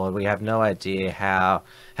explored. We have no idea how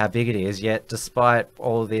big it is, yet despite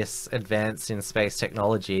all this advance in space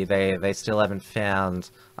technology, they still haven't found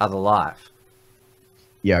other life.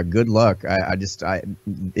 Yeah, good luck.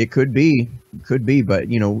 It could be, but,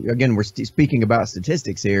 you know, again, we're speaking about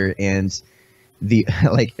statistics here, and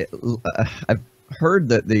I've heard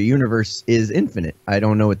that the universe is infinite. I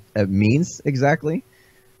don't know what that means exactly,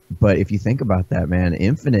 but if you think about that, man,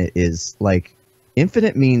 infinite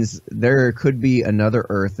means there could be another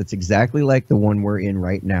Earth that's exactly like the one we're in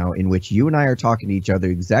right now, in which you and I are talking to each other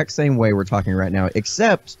the exact same way we're talking right now,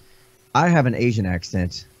 except I have an Asian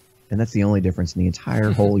accent, and that's the only difference in the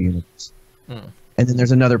entire whole universe. And then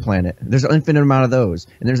there's another planet. There's an infinite amount of those,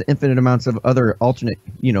 and there's infinite amounts of other alternate,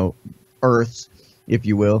 you know, Earths, if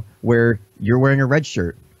you will, where you're wearing a red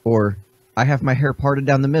shirt, or I have my hair parted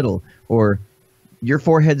down the middle, or your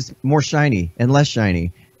forehead's more shiny and less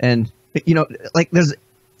shiny, and like there's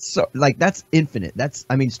so like that's infinite. That's,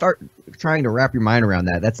 I mean, start trying to wrap your mind around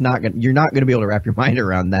that. That's not gonna, you're not going to be able to wrap your mind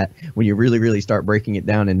around that when you really start breaking it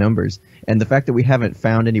down in numbers. And the fact that we haven't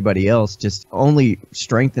found anybody else just only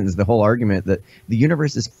strengthens the whole argument that the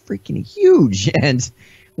universe is freaking huge, and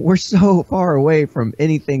we're so far away from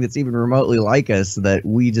anything that's even remotely like us that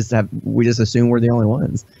we just assume we're the only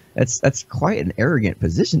ones. That's quite an arrogant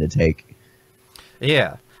position to take.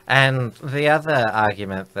 Yeah. And the other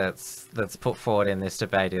argument that's put forward in this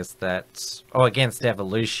debate is that, or against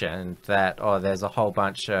evolution, that, there's a whole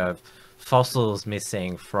bunch of fossils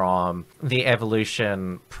missing from the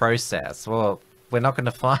evolution process. Well, we're not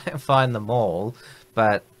going to find them all,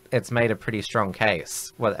 but it's made a pretty strong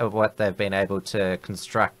case what they've been able to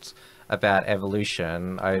construct about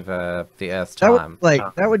evolution over the Earth's time.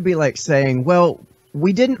 That would be like saying, well,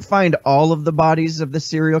 we didn't find all of the bodies of the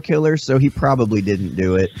serial killer, so he probably didn't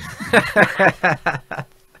do it.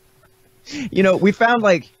 We found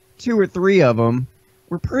like 2 or 3 of them.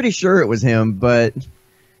 We're pretty sure it was him, but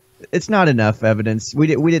it's not enough evidence. We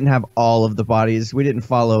didn't have all of the bodies. We didn't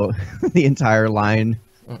follow the entire line.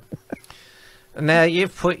 Now,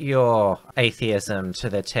 you've put your atheism to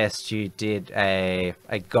the test. You did a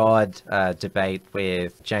God debate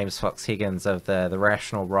with James Fox Higgins of the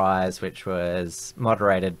Rational Rise, which was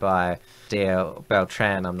moderated by Dia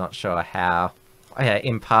Beltran. I'm not sure how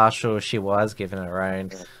impartial she was, given her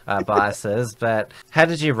own biases. But how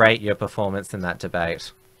did you rate your performance in that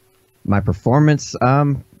debate? My performance,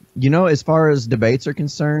 as far as debates are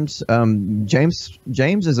concerned,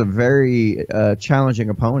 James is a very challenging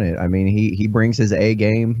opponent. I mean, he brings his A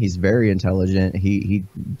game. He's very intelligent. He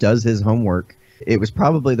does his homework. It was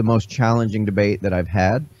probably the most challenging debate that I've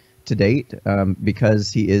had to date,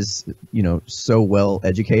 because he is, so well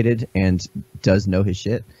educated and does know his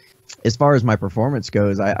shit. As far as my performance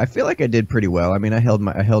goes, I feel like I did pretty well. I mean, I held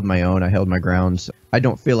my own. I held my ground. I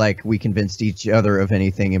don't feel like we convinced each other of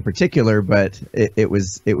anything in particular, but it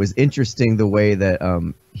was interesting the way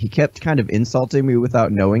that he kept kind of insulting me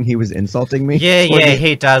without knowing he was insulting me. Yeah,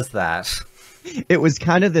 he does that. It was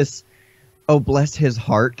kind of this, oh, bless his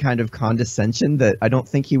heart kind of condescension that I don't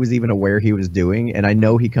think he was even aware he was doing. And I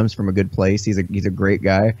know he comes from a good place. He's a great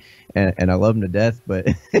guy, and I love him to death. But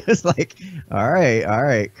it was like, all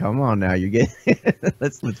right, come on now, you get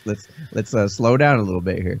let's slow down a little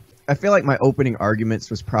bit here. I feel like my opening arguments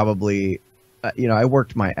was probably, I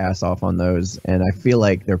worked my ass off on those, and I feel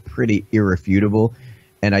like they're pretty irrefutable.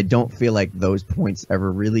 And I don't feel like those points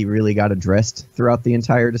ever really got addressed throughout the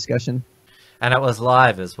entire discussion. And it was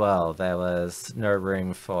live as well. There was no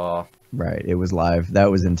room for... Right, it was live.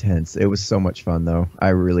 That was intense. It was so much fun, though. I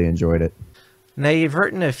really enjoyed it. Now, you've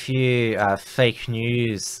written a few fake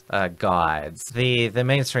news guides. The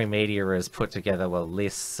mainstream media has put together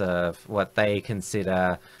lists of what they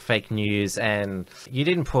consider fake news, and you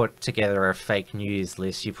didn't put together a fake news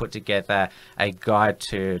list. You put together a guide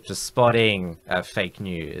to spotting fake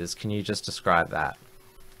news. Can you just describe that?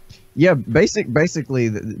 Yeah, basically,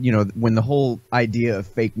 when the whole idea of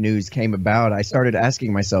fake news came about, I started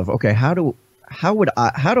asking myself, okay, how do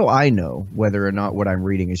I know whether or not what I'm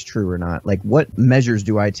reading is true or not? Like, what measures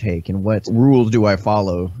do I take, and what rules do I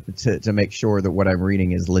follow to make sure that what I'm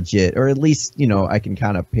reading is legit, or at least, I can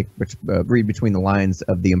kind of read between the lines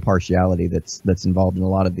of the impartiality that's involved in a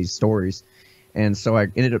lot of these stories. And so I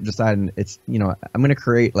ended up deciding I'm going to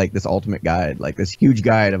create like this ultimate guide, like this huge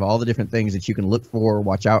guide of all the different things that you can look for,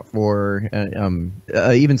 watch out for,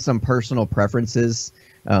 even some personal preferences.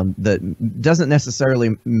 That doesn't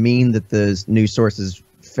necessarily mean that the news source is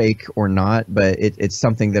fake or not, but it's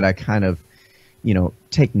something that I kind of,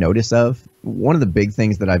 take notice of. One of the big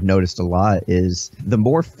things that I've noticed a lot is the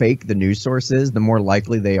more fake the news source is, the more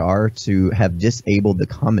likely they are to have disabled the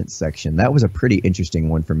comments section. That was a pretty interesting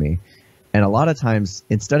one for me. And a lot of times,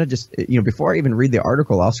 instead of just, before I even read the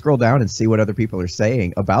article, I'll scroll down and see what other people are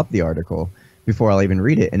saying about the article before I'll even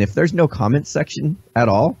read it. And if there's no comment section at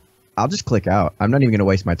all, I'll just click out. I'm not even going to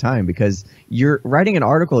waste my time, because you're writing an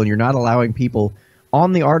article and you're not allowing people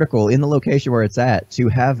on the article in the location where it's at to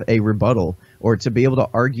have a rebuttal or to be able to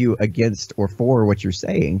argue against or for what you're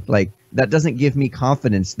saying. Like, that doesn't give me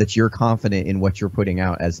confidence that you're confident in what you're putting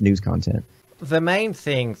out as news content. The main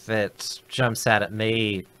thing that jumps out at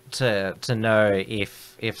me to know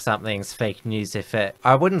if something's fake news,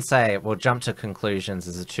 I wouldn't say it will jump to conclusions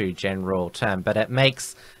as a too general term, but it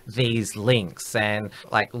makes these links, and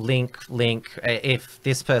like link, if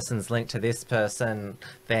this person's linked to this person,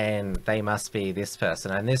 then they must be this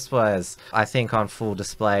person. And this was, I think, on full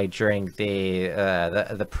display during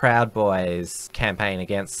the Proud Boys campaign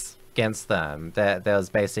against against them. There was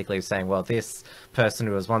basically saying, well, this person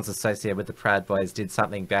who was once associated with the Proud Boys did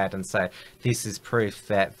something bad, and so this is proof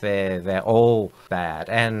that they're all bad.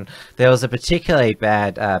 And there was a particularly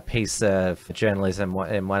bad piece of journalism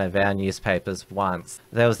in one of our newspapers once.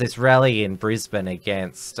 There was this rally in Brisbane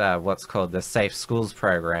against what's called the Safe Schools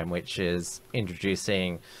program, which is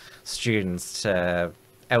introducing students to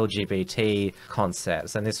LGBT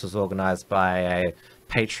concepts, and this was organised by a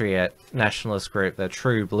patriot nationalist group, the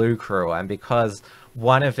True Blue Crew, and because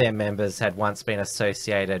one of their members had once been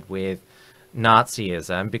associated with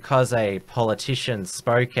Nazism, because a politician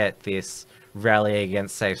spoke at this rally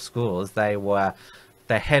against safe schools, the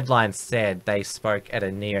headline said they spoke at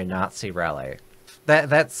a neo-Nazi rally.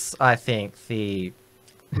 That's, I think, the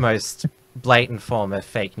most blatant form of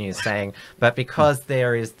fake news, saying, but because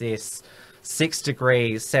there is this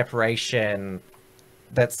 6-degree separation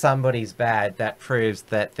that somebody's bad, that proves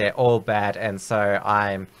that they're all bad, and so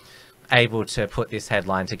I'm able to put this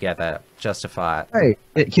headline together, justify it.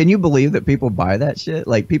 Hey, can you believe that people buy that shit?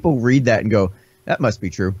 Like, people read that and go, that must be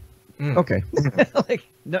true. Okay. Like,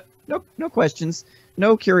 no questions,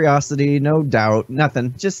 no curiosity, no doubt,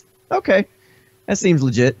 nothing. Just, okay, that seems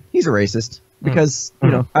legit. He's a racist. Because,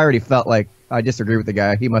 you know, I already felt like I disagree with the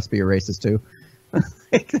guy. He must be a racist too.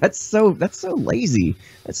 That's so lazy.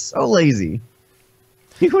 That's so lazy.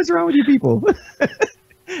 What's wrong with you people?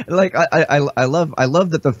 Like, I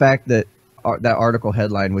love that the fact that that article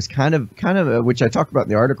headline was kind of which I talked about in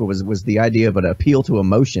the article was the idea of an appeal to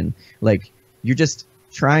emotion. Like, you're just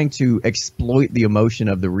trying to exploit the emotion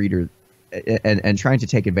of the reader and trying to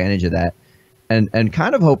take advantage of that. And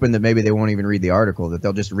kind of hoping that maybe they won't even read the article, that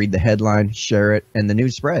they'll just read the headline, share it, and the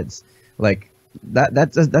news spreads. Like,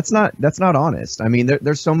 that's not honest. I mean,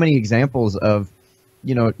 there's so many examples of,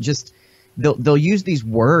 you know, just they'll use these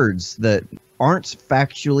words that aren't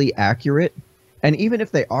factually accurate, and even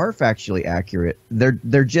if they are factually accurate,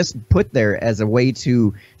 they're just put there as a way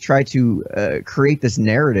to try to create this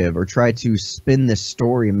narrative or try to spin this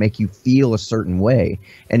story and make you feel a certain way.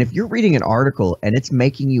 And if you're reading an article and it's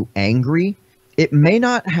making you angry, it may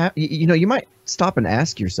not have, you know, you might stop and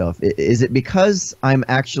ask yourself, is it because I'm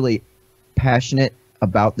actually passionate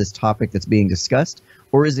about this topic that's being discussed,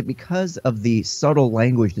 or is it because of the subtle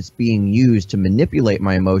language that's being used to manipulate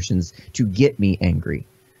my emotions to get me angry?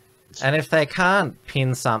 And if they can't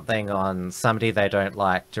pin something on somebody they don't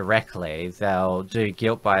like directly, they'll do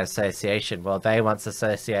guilt by association. Well, they once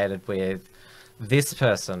associated with this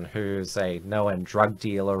person who's a known drug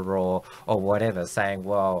dealer or whatever, saying,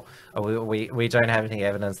 well, we don't have any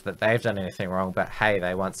evidence that they've done anything wrong, but hey,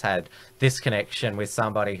 they once had this connection with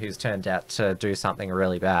somebody who's turned out to do something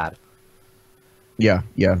really bad. Yeah,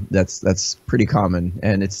 that's pretty common,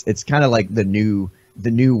 and it's kind of like the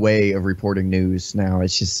new way of reporting news now. It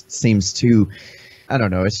just seems to, I don't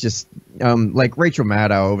know, it's just like Rachel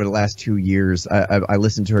Maddow over the last 2 years. I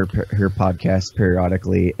listened to her podcast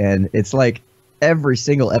periodically, and it's like every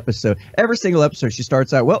single episode she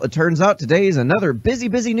starts out, well, it turns out today's another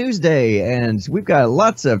busy news day, and we've got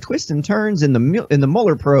lots of twists and turns in the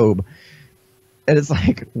Mueller probe. And it's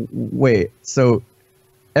like, wait, so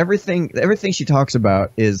everything she talks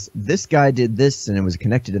about is this guy did this and it was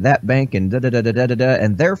connected to that bank and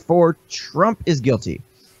and therefore Trump is guilty.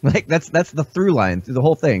 Like, that's the through line through the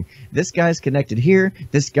whole thing. This guy's connected here,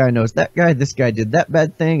 this guy knows that guy, this guy did that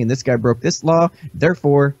bad thing, and this guy broke this law,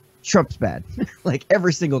 therefore Trump's bad. Like,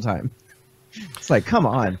 every single time. It's like, come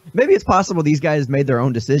on. Maybe it's possible these guys made their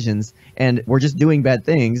own decisions and were just doing bad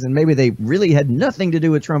things, and maybe they really had nothing to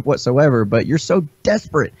do with Trump whatsoever, but you're so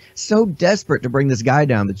desperate to bring this guy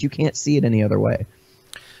down that you can't see it any other way.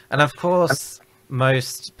 And of course,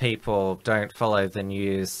 most people don't follow the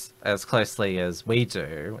news as closely as we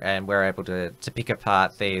do, and we're able to pick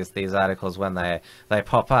apart these articles when they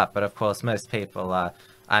pop up. But of course, most people are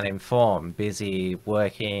uninformed, busy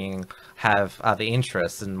working, have other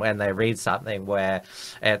interests, and when they read something where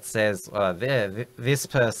it says, oh, this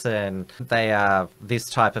person, they are this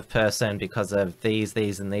type of person because of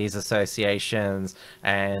these and these associations,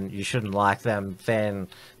 and you shouldn't like them, then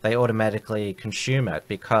they automatically consume it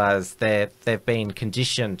because they've been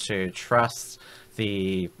conditioned to trust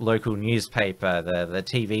the local newspaper, the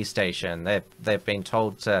TV station. They've been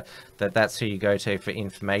told that that's who you go to for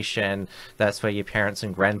information. That's where your parents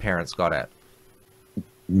and grandparents got it.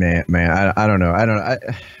 Man, I don't know.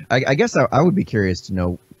 I guess I would be curious to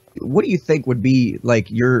know, what do you think would be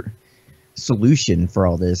like your solution for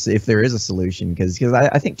all this, if there is a solution? Because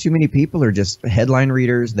I think too many people are just headline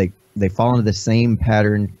readers. They fall into the same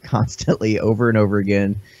pattern constantly over and over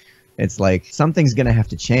again. It's like something's going to have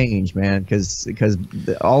to change, man, because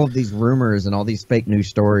all of these rumors and all these fake news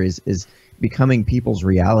stories is becoming people's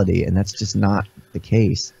reality, and that's just not the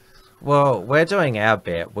case. Well, we're doing our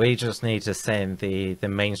bit. We just need to send the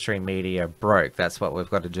mainstream media broke. That's what we've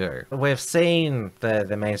got to do. We've seen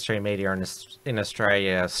the mainstream media in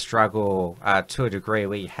Australia struggle to a degree.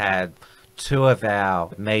 We had two of our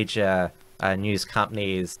major news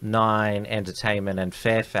companies, Nine Entertainment and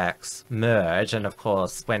Fairfax, merge. And of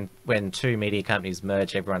course, when two media companies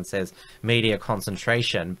merge, everyone says media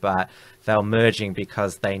concentration, but they were merging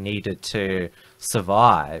because they needed to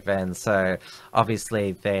survive. And so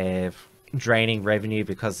obviously they're draining revenue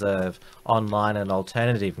because of online and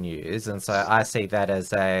alternative news. And so I see that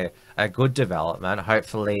as a good development.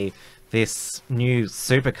 Hopefully this new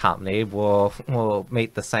super company will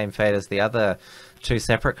meet the same fate as the other two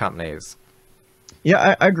separate companies.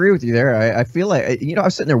 Yeah, I agree with you there. I feel like, you know, I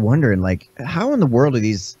was sitting there wondering, like, how in the world are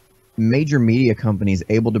these major media companies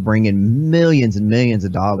able to bring in millions and millions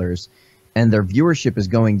of dollars, and their viewership is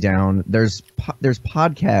going down? There's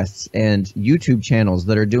podcasts and YouTube channels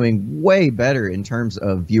that are doing way better in terms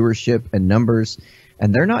of viewership and numbers,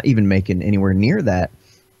 and they're not even making anywhere near that.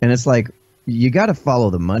 And it's like, you got to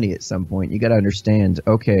follow the money at some point. You got to understand,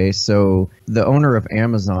 okay, so the owner of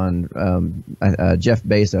Amazon, Jeff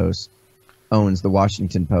Bezos, owns the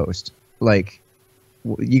Washington Post. Like,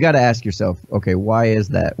 you got to ask yourself, okay, why is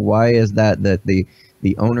that? Why is that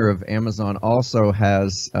the owner of Amazon also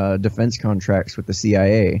has defense contracts with the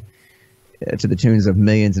CIA to the tunes of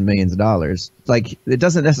millions and millions of dollars? Like, it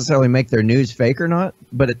doesn't necessarily make their news fake or not,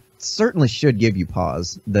 but it certainly should give you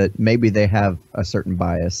pause that maybe they have a certain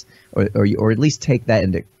bias, or at least take that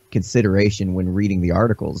into consideration when reading the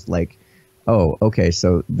articles. Like, oh, okay,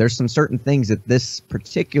 so there's some certain things that this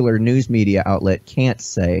particular news media outlet can't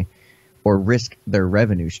say or risk their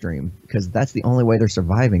revenue stream, because that's the only way they're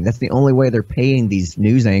surviving. That's the only way they're paying these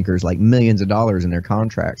news anchors like millions of dollars in their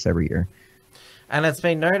contracts every year. And it's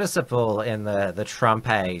been noticeable in the Trump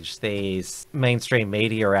age, these mainstream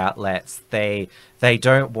media outlets, they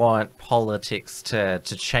don't want politics to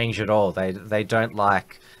change at all. They don't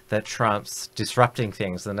like that Trump's disrupting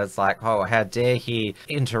things, and it's like, oh, how dare he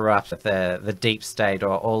interrupt the deep state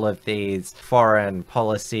or all of these foreign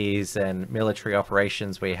policies and military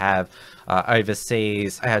operations we have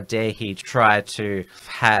overseas. How dare he try to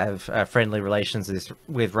have friendly relations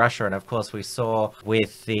with Russia? And of course we saw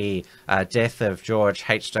with the death of George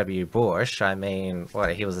H.W. Bush, I mean,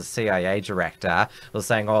 he was a CIA director, was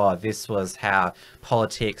saying, oh, this was how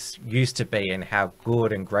politics used to be and how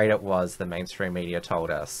good and great it was, the mainstream media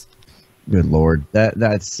told us. Good Lord,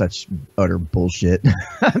 that's such utter bullshit.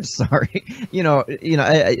 I'm sorry.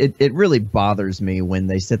 It really bothers me when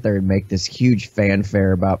they sit there and make this huge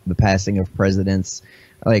fanfare about the passing of presidents.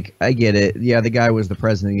 Like, I get it. Yeah, the guy was the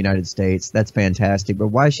president of the United States. That's fantastic. But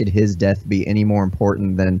why should his death be any more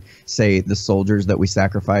important than, say, the soldiers that we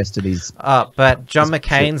sacrificed to these? But John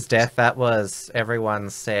McCain's death, that was,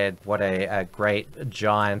 everyone said what a great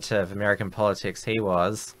giant of American politics he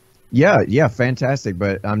was. Yeah, fantastic.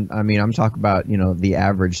 But I'm talking about, the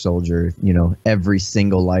average soldier. Every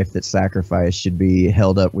single life that's sacrificed should be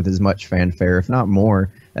held up with as much fanfare, if not more.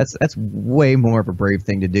 That's way more of a brave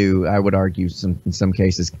thing to do. I would argue in some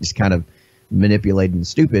cases just kind of manipulated and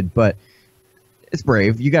stupid, but it's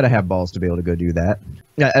brave. You got to have balls to be able to go do that.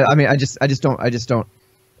 I just don't.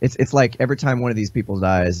 It's like every time one of these people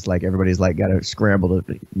dies, like everybody's like got to scramble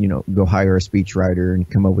to, go hire a speechwriter and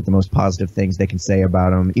come up with the most positive things they can say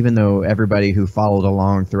about them, even though everybody who followed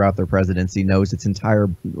along throughout their presidency knows it's entire,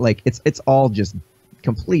 like, it's all just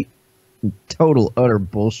complete, total, utter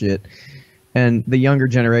bullshit. And the younger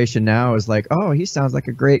generation now is like, oh, he sounds like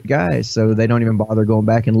a great guy. So they don't even bother going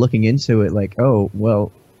back and looking into it like, oh,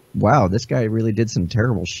 well, wow, this guy really did some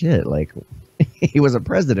terrible shit. Like, he was a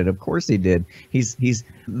president. Of course he did. He's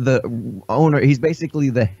the owner. He's basically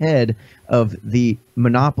the head of the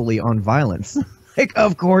monopoly on violence. Like,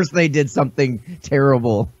 of course they did something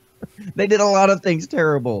terrible. They did a lot of things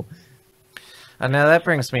terrible. And now that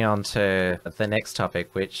brings me on to the next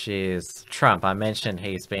topic, which is Trump. I mentioned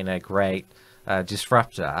he's been a great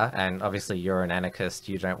disruptor, and obviously you're an anarchist.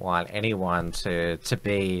 You don't want anyone to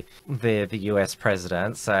be the US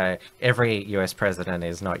president, so every US president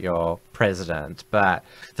is not your president. But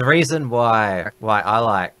the reason why I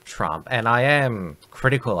like Trump, and I am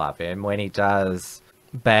critical of him when he does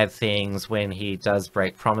bad things, when he does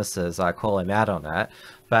break promises, I call him out on it.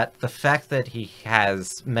 But the fact that he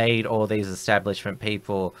has made all these establishment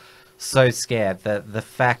people so scared, that the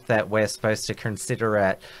fact that we're supposed to consider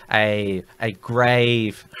it a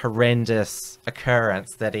grave, horrendous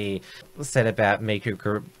occurrence that he said about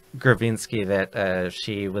Gravinsky that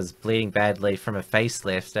she was bleeding badly from a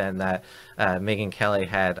facelift, and that Megyn Kelly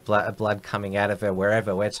had blood coming out of her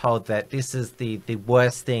wherever. We're told that this is the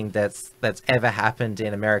worst thing that's ever happened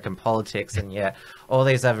in American politics, and yet all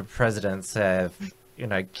these other presidents have, you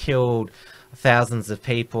know, killed thousands of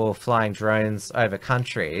people flying drones over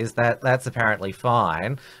countries. That's apparently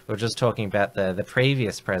fine. We're just talking about the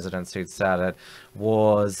previous presidents who'd started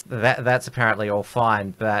wars. That's apparently all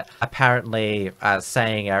fine, but apparently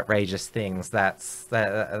saying outrageous things, that's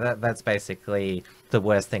basically the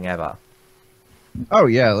worst thing ever. Oh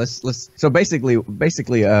yeah, let's. So basically,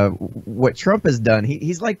 what Trump has done,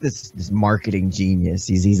 he's like this marketing genius.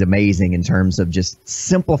 He's amazing in terms of just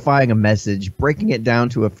simplifying a message, breaking it down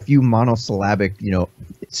to a few monosyllabic, you know,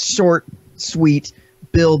 short, sweet.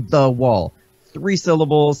 Build the wall, 3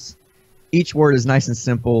 syllables. Each word is nice and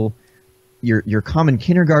simple. Your common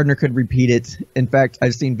kindergartner could repeat it. In fact,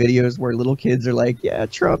 I've seen videos where little kids are like, "Yeah,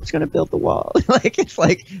 Trump's gonna build the wall." Like, it's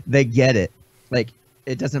like they get it. Like,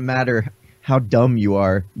 it doesn't matter how dumb you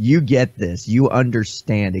are, you get this. You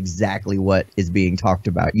understand exactly what is being talked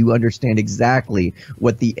about. You understand exactly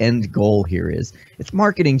what the end goal here is. It's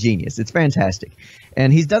marketing genius. It's fantastic.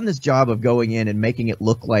 And he's done this job of going in and making it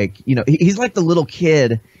look like, you know, he's like the little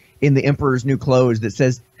kid in The Emperor's New Clothes that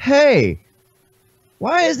says, "Hey,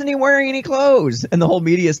 why isn't he wearing any clothes?" And the whole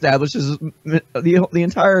media establishment, the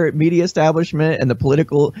entire media establishment and the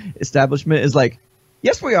political establishment is like,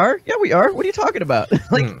 "Yes, we are. Yeah, we are. What are you talking about?"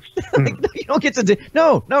 like, you don't get to do.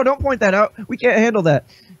 No, don't point that out. We can't handle that.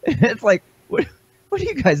 It's like, what do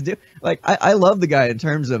you guys do? Like, I love the guy in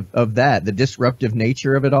terms of that, the disruptive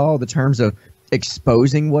nature of it all, the terms of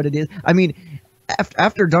exposing what it is. I mean,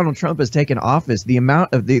 after Donald Trump has taken office, the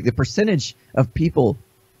amount of the percentage of people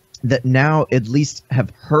that now at least have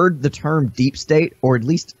heard the term deep state, or at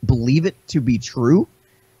least believe it to be true,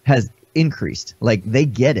 has increased. Like, they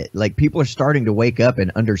get it. Like, people are starting to wake up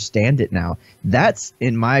and understand it now. That's,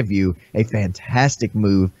 in my view, a fantastic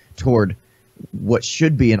move toward what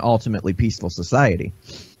should be an ultimately peaceful society.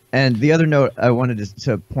 And the other note I wanted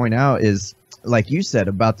to point out is, like you said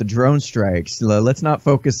about the drone strikes, let's not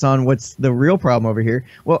focus on what's the real problem over here.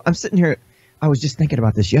 Well, I'm sitting here, I was just thinking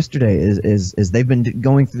about this yesterday, is they've been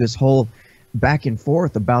going through this whole back and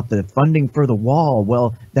forth about the funding for the wall.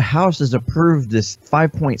 Well, the House has approved this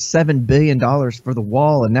 $5.7 billion for the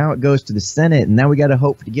wall, and now it goes to the Senate, and now we got to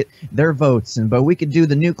hope to get their votes. But we could do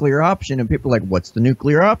the nuclear option, and people are like, "What's the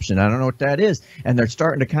nuclear option? I don't know what that is." And they're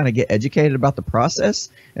starting to kind of get educated about the process.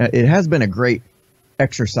 It has been a great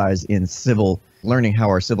exercise in learning how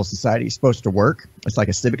our civil society is supposed to work. It's like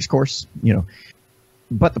a civics course, you know.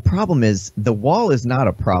 But the problem is, the wall is not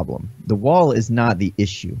a problem. The wall is not the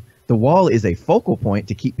issue. The wall is a focal point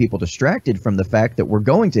to keep people distracted from the fact that we're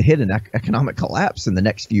going to hit an economic collapse in the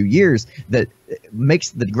next few years that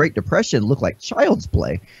makes the Great Depression look like child's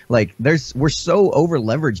play. Like, we're so over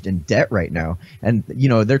leveraged in debt right now. And, you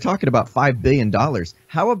know, they're talking about $5 billion.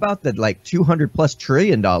 How about the like $200+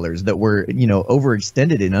 trillion that we're, you know,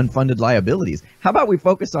 overextended in unfunded liabilities? How about we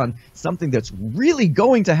focus on something that's really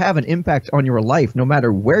going to have an impact on your life, no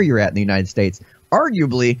matter where you're at in the United States,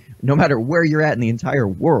 arguably no matter where you're at in the entire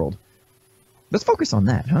world? Let's focus on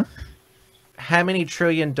that, huh? How many $1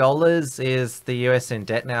 trillion is the US in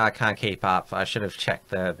debt now? I can't keep up. I should have checked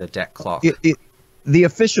the debt clock. The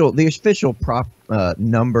official prop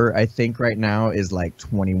number, I think, right now is like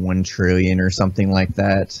 21 trillion or something like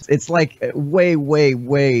that. It's like way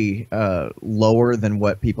lower than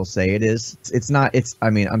what people say it is. It's not.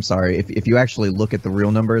 I mean, I'm sorry. If you actually look at the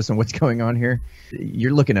real numbers and what's going on here,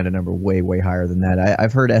 you're looking at a number way higher than that.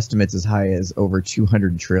 I've heard estimates as high as over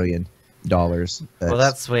 $200 trillion. Well,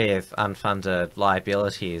 that's with unfunded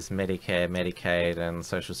liabilities, Medicare, Medicaid, and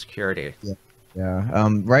Social Security. Yeah.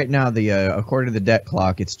 Right now, according to the debt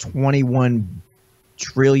clock, it's $21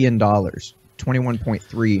 trillion,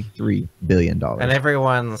 $21.33 billion. And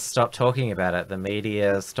everyone stopped talking about it. The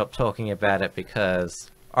media stopped talking about it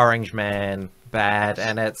because Orange Man bad,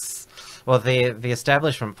 and it's, well, the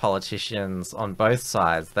establishment politicians on both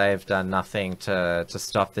sides, they've done nothing to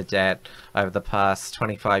stop the debt over the past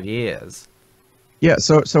 25 years. Yeah.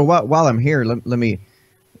 So while I'm here, let me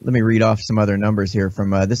read off some other numbers here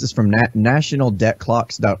from this is from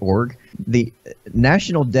nationaldebtclocks.org. The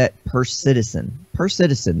national debt per citizen,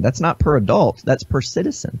 that's not per adult, that's per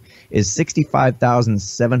citizen, is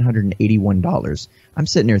 $65,781. I'm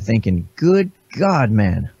sitting here thinking, good God,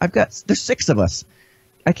 man, there's 6 of us.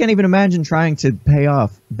 I can't even imagine trying to pay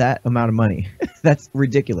off that amount of money. That's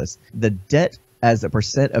ridiculous. The debt as a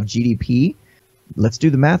percent of GDP, let's do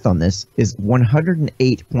the math on this, is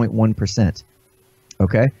 108.1%.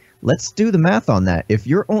 Okay, let's do the math on that. If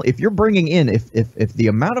you're bringing in, if the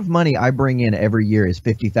amount of money I bring in every year is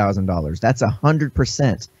 $50,000, that's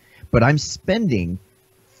 100%. But I'm spending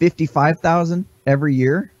 $55,000 every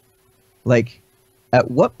year. Like, at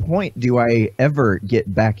what point do I ever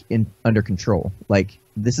get back in under control? Like,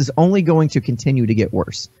 this is only going to continue to get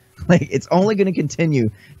worse. Like, it's only going to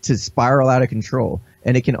continue to spiral out of control,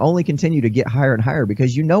 and it can only continue to get higher and higher,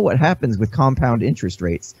 because you know what happens with compound interest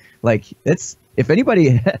rates. Like, if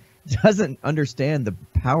anybody doesn't understand the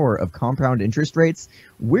power of compound interest rates,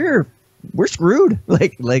 we're screwed.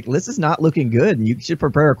 Like this is not looking good, and you should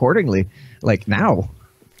prepare accordingly. Like, now.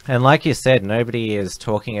 And like you said, nobody is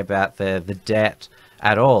talking about the debt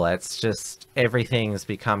at all. It's just everything's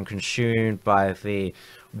become consumed by the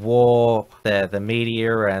war the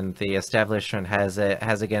media and the establishment has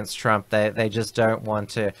against Trump. They just don't want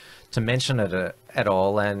to mention it at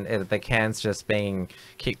all, and the can's just being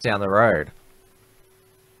kicked down the road.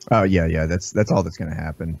 Oh yeah, that's all that's going to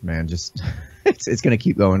happen, man. Just it's going to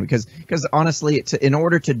keep going, because honestly, in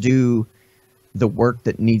order to do the work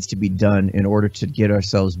that needs to be done, in order to get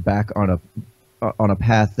ourselves back on a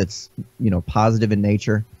path that's, positive in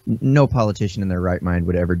nature, no politician in their right mind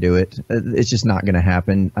would ever do it. It's just not going to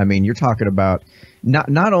happen. I mean, you're talking about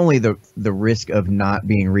not only the risk of not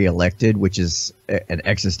being reelected, which is an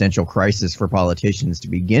existential crisis for politicians to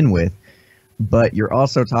begin with, but you're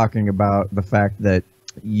also talking about the fact that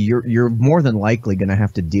you're more than likely going to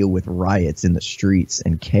have to deal with riots in the streets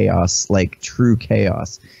and chaos, like true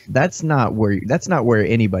chaos. That's not where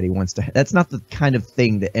anybody wants to. That's not the kind of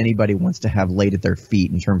thing that anybody wants to have laid at their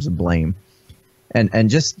feet in terms of blame. And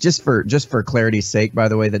just for clarity's sake, by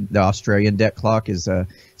the way, the Australian debt clock is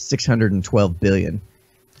 $612 billion.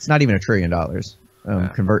 It's not even $1 trillion.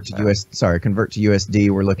 Convert to USD,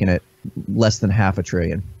 we're looking at less than $500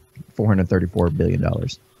 billion, $434 billion.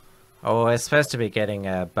 Oh, we're supposed to be getting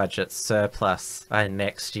a budget surplus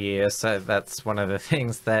next year, so that's one of the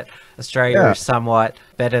things that Australia is somewhat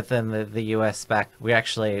better than the US back. We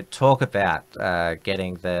actually talk about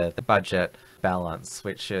getting the budget balance,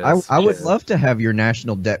 which is... I would love to have your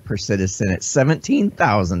national debt per citizen at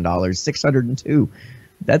 $17,000, 602.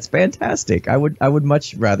 That's fantastic. I would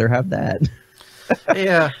much rather have that.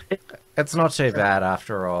 Yeah, it's not too bad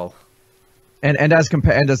after all. And as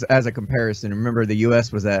a comparison, remember the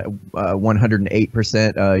U.S. was at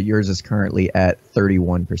 108%. Yours is currently at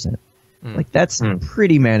 31%. Like, that's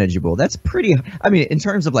pretty manageable. That's pretty. I mean, in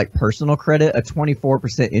terms of like personal credit, a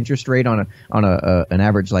 24% interest rate on an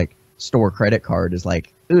average like store credit card is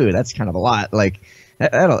like, ooh, that's kind of a lot. Like,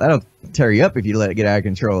 that'll tear you up if you let it get out of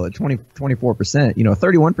control. At 24%,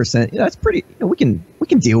 31%, that's pretty. We can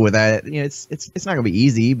deal with that. It's not gonna be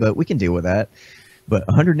easy, but we can deal with that. But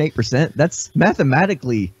 108%, that's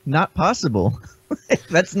mathematically not possible.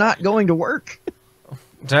 That's not going to work.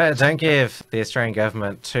 Don't give the Australian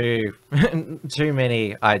government too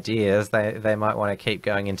many ideas. They might want to keep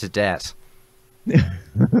going into debt.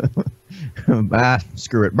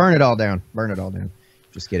 Screw it. Burn it all down. Burn it all down.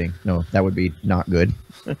 Just kidding. No, that would be not good.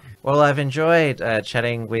 Well, I've enjoyed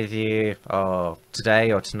chatting with you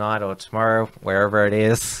today or tonight or tomorrow, wherever it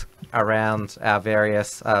is, around our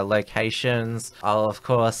various locations. I'll, of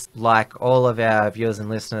course, like all of our viewers and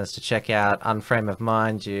listeners to check out Unframe of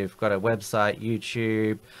Mind. You've got a website,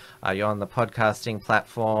 YouTube. You're on the podcasting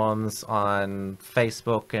platforms, on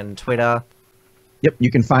Facebook and Twitter. Yep,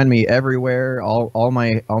 you can find me everywhere. All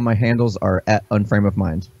my handles are at Unframe of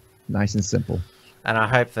Mind. Nice and simple. And I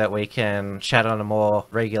hope that we can chat on a more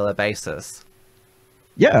regular basis.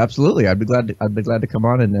 Yeah, absolutely. I'd be glad to come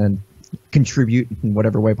on and contribute in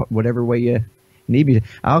whatever way you need me.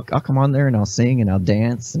 I'll come on there and I'll sing and I'll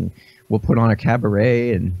dance and we'll put on a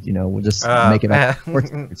cabaret and we'll just make it up.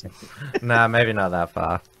 Nah, maybe not that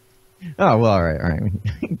far. Oh well, all right.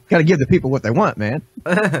 Got to give the people what they want, man.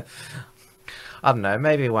 I don't know.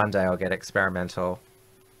 Maybe one day I'll get experimental.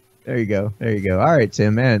 There you go. All right,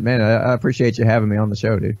 Tim, man, I appreciate you having me on the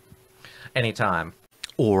show, dude. Anytime.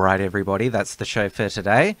 All right, everybody, that's the show for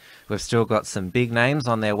today. We've still got some big names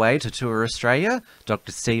on their way to tour Australia.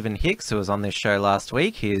 Dr. Stephen Hicks, who was on this show last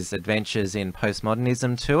week, his Adventures in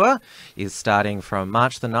Postmodernism tour is starting from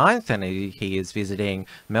March the 9th, and he is visiting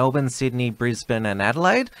Melbourne, Sydney, Brisbane and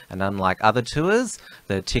Adelaide. And unlike other tours,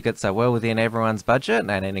 the tickets are well within everyone's budget,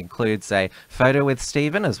 and it includes a photo with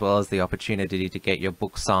Stephen, as well as the opportunity to get your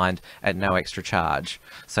book signed at no extra charge.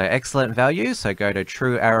 So excellent value, so go to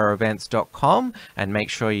truearrowevents.com and make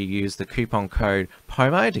sure you use the coupon code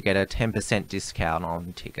POMO to get a 10% discount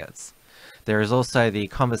on tickets. There is also the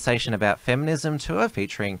Conversation About Feminism tour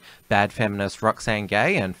featuring bad feminist Roxane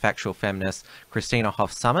Gay and factual feminist Christina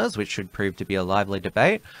Hoff Summers, which should prove to be a lively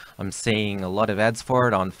debate. I'm seeing a lot of ads for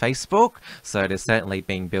it on Facebook, so it is certainly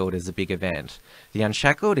being billed as a big event. The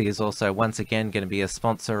Unshackled is also once again going to be a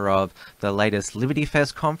sponsor of the latest Liberty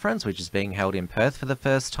Fest conference, which is being held in Perth for the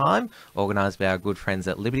first time, organised by our good friends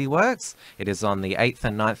at Liberty Works. It is on the 8th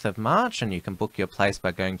and 9th of March, and you can book your place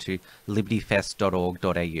by going to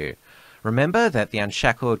libertyfest.org.au. Remember that the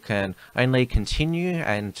Unshackled can only continue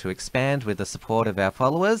and to expand with the support of our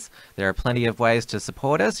followers. There are plenty of ways to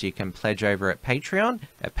support us. You can pledge over at Patreon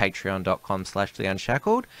at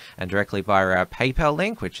patreon.com/theunshackled and directly via our PayPal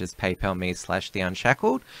link, which is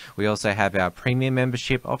paypal.me/theunshackled. We also have our premium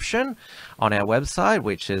membership option on our website,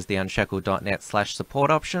 which is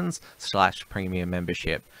theunshackled.net/support options/premium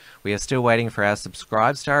membership. We are still waiting for our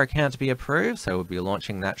Subscribestar account to be approved, so we'll be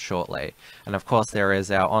launching that shortly. And of course, there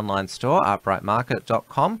is our online store,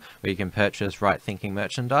 uprightmarket.com, where you can purchase right thinking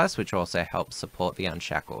merchandise, which also helps support the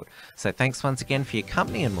Unshackled. So thanks once again for your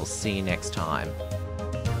company, and we'll see you next time.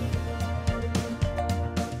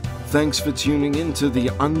 Thanks for tuning in to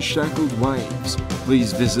the Unshackled Waves.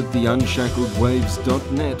 Please visit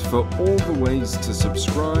theunshackledwaves.net for all the ways to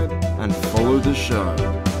subscribe and follow the show.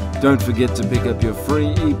 Don't forget to pick up your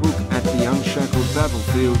free ebook at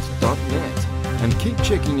theunshackledbattlefield.net and keep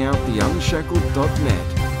checking out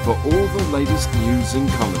theunshackled.net for all the latest news and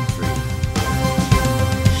commentary.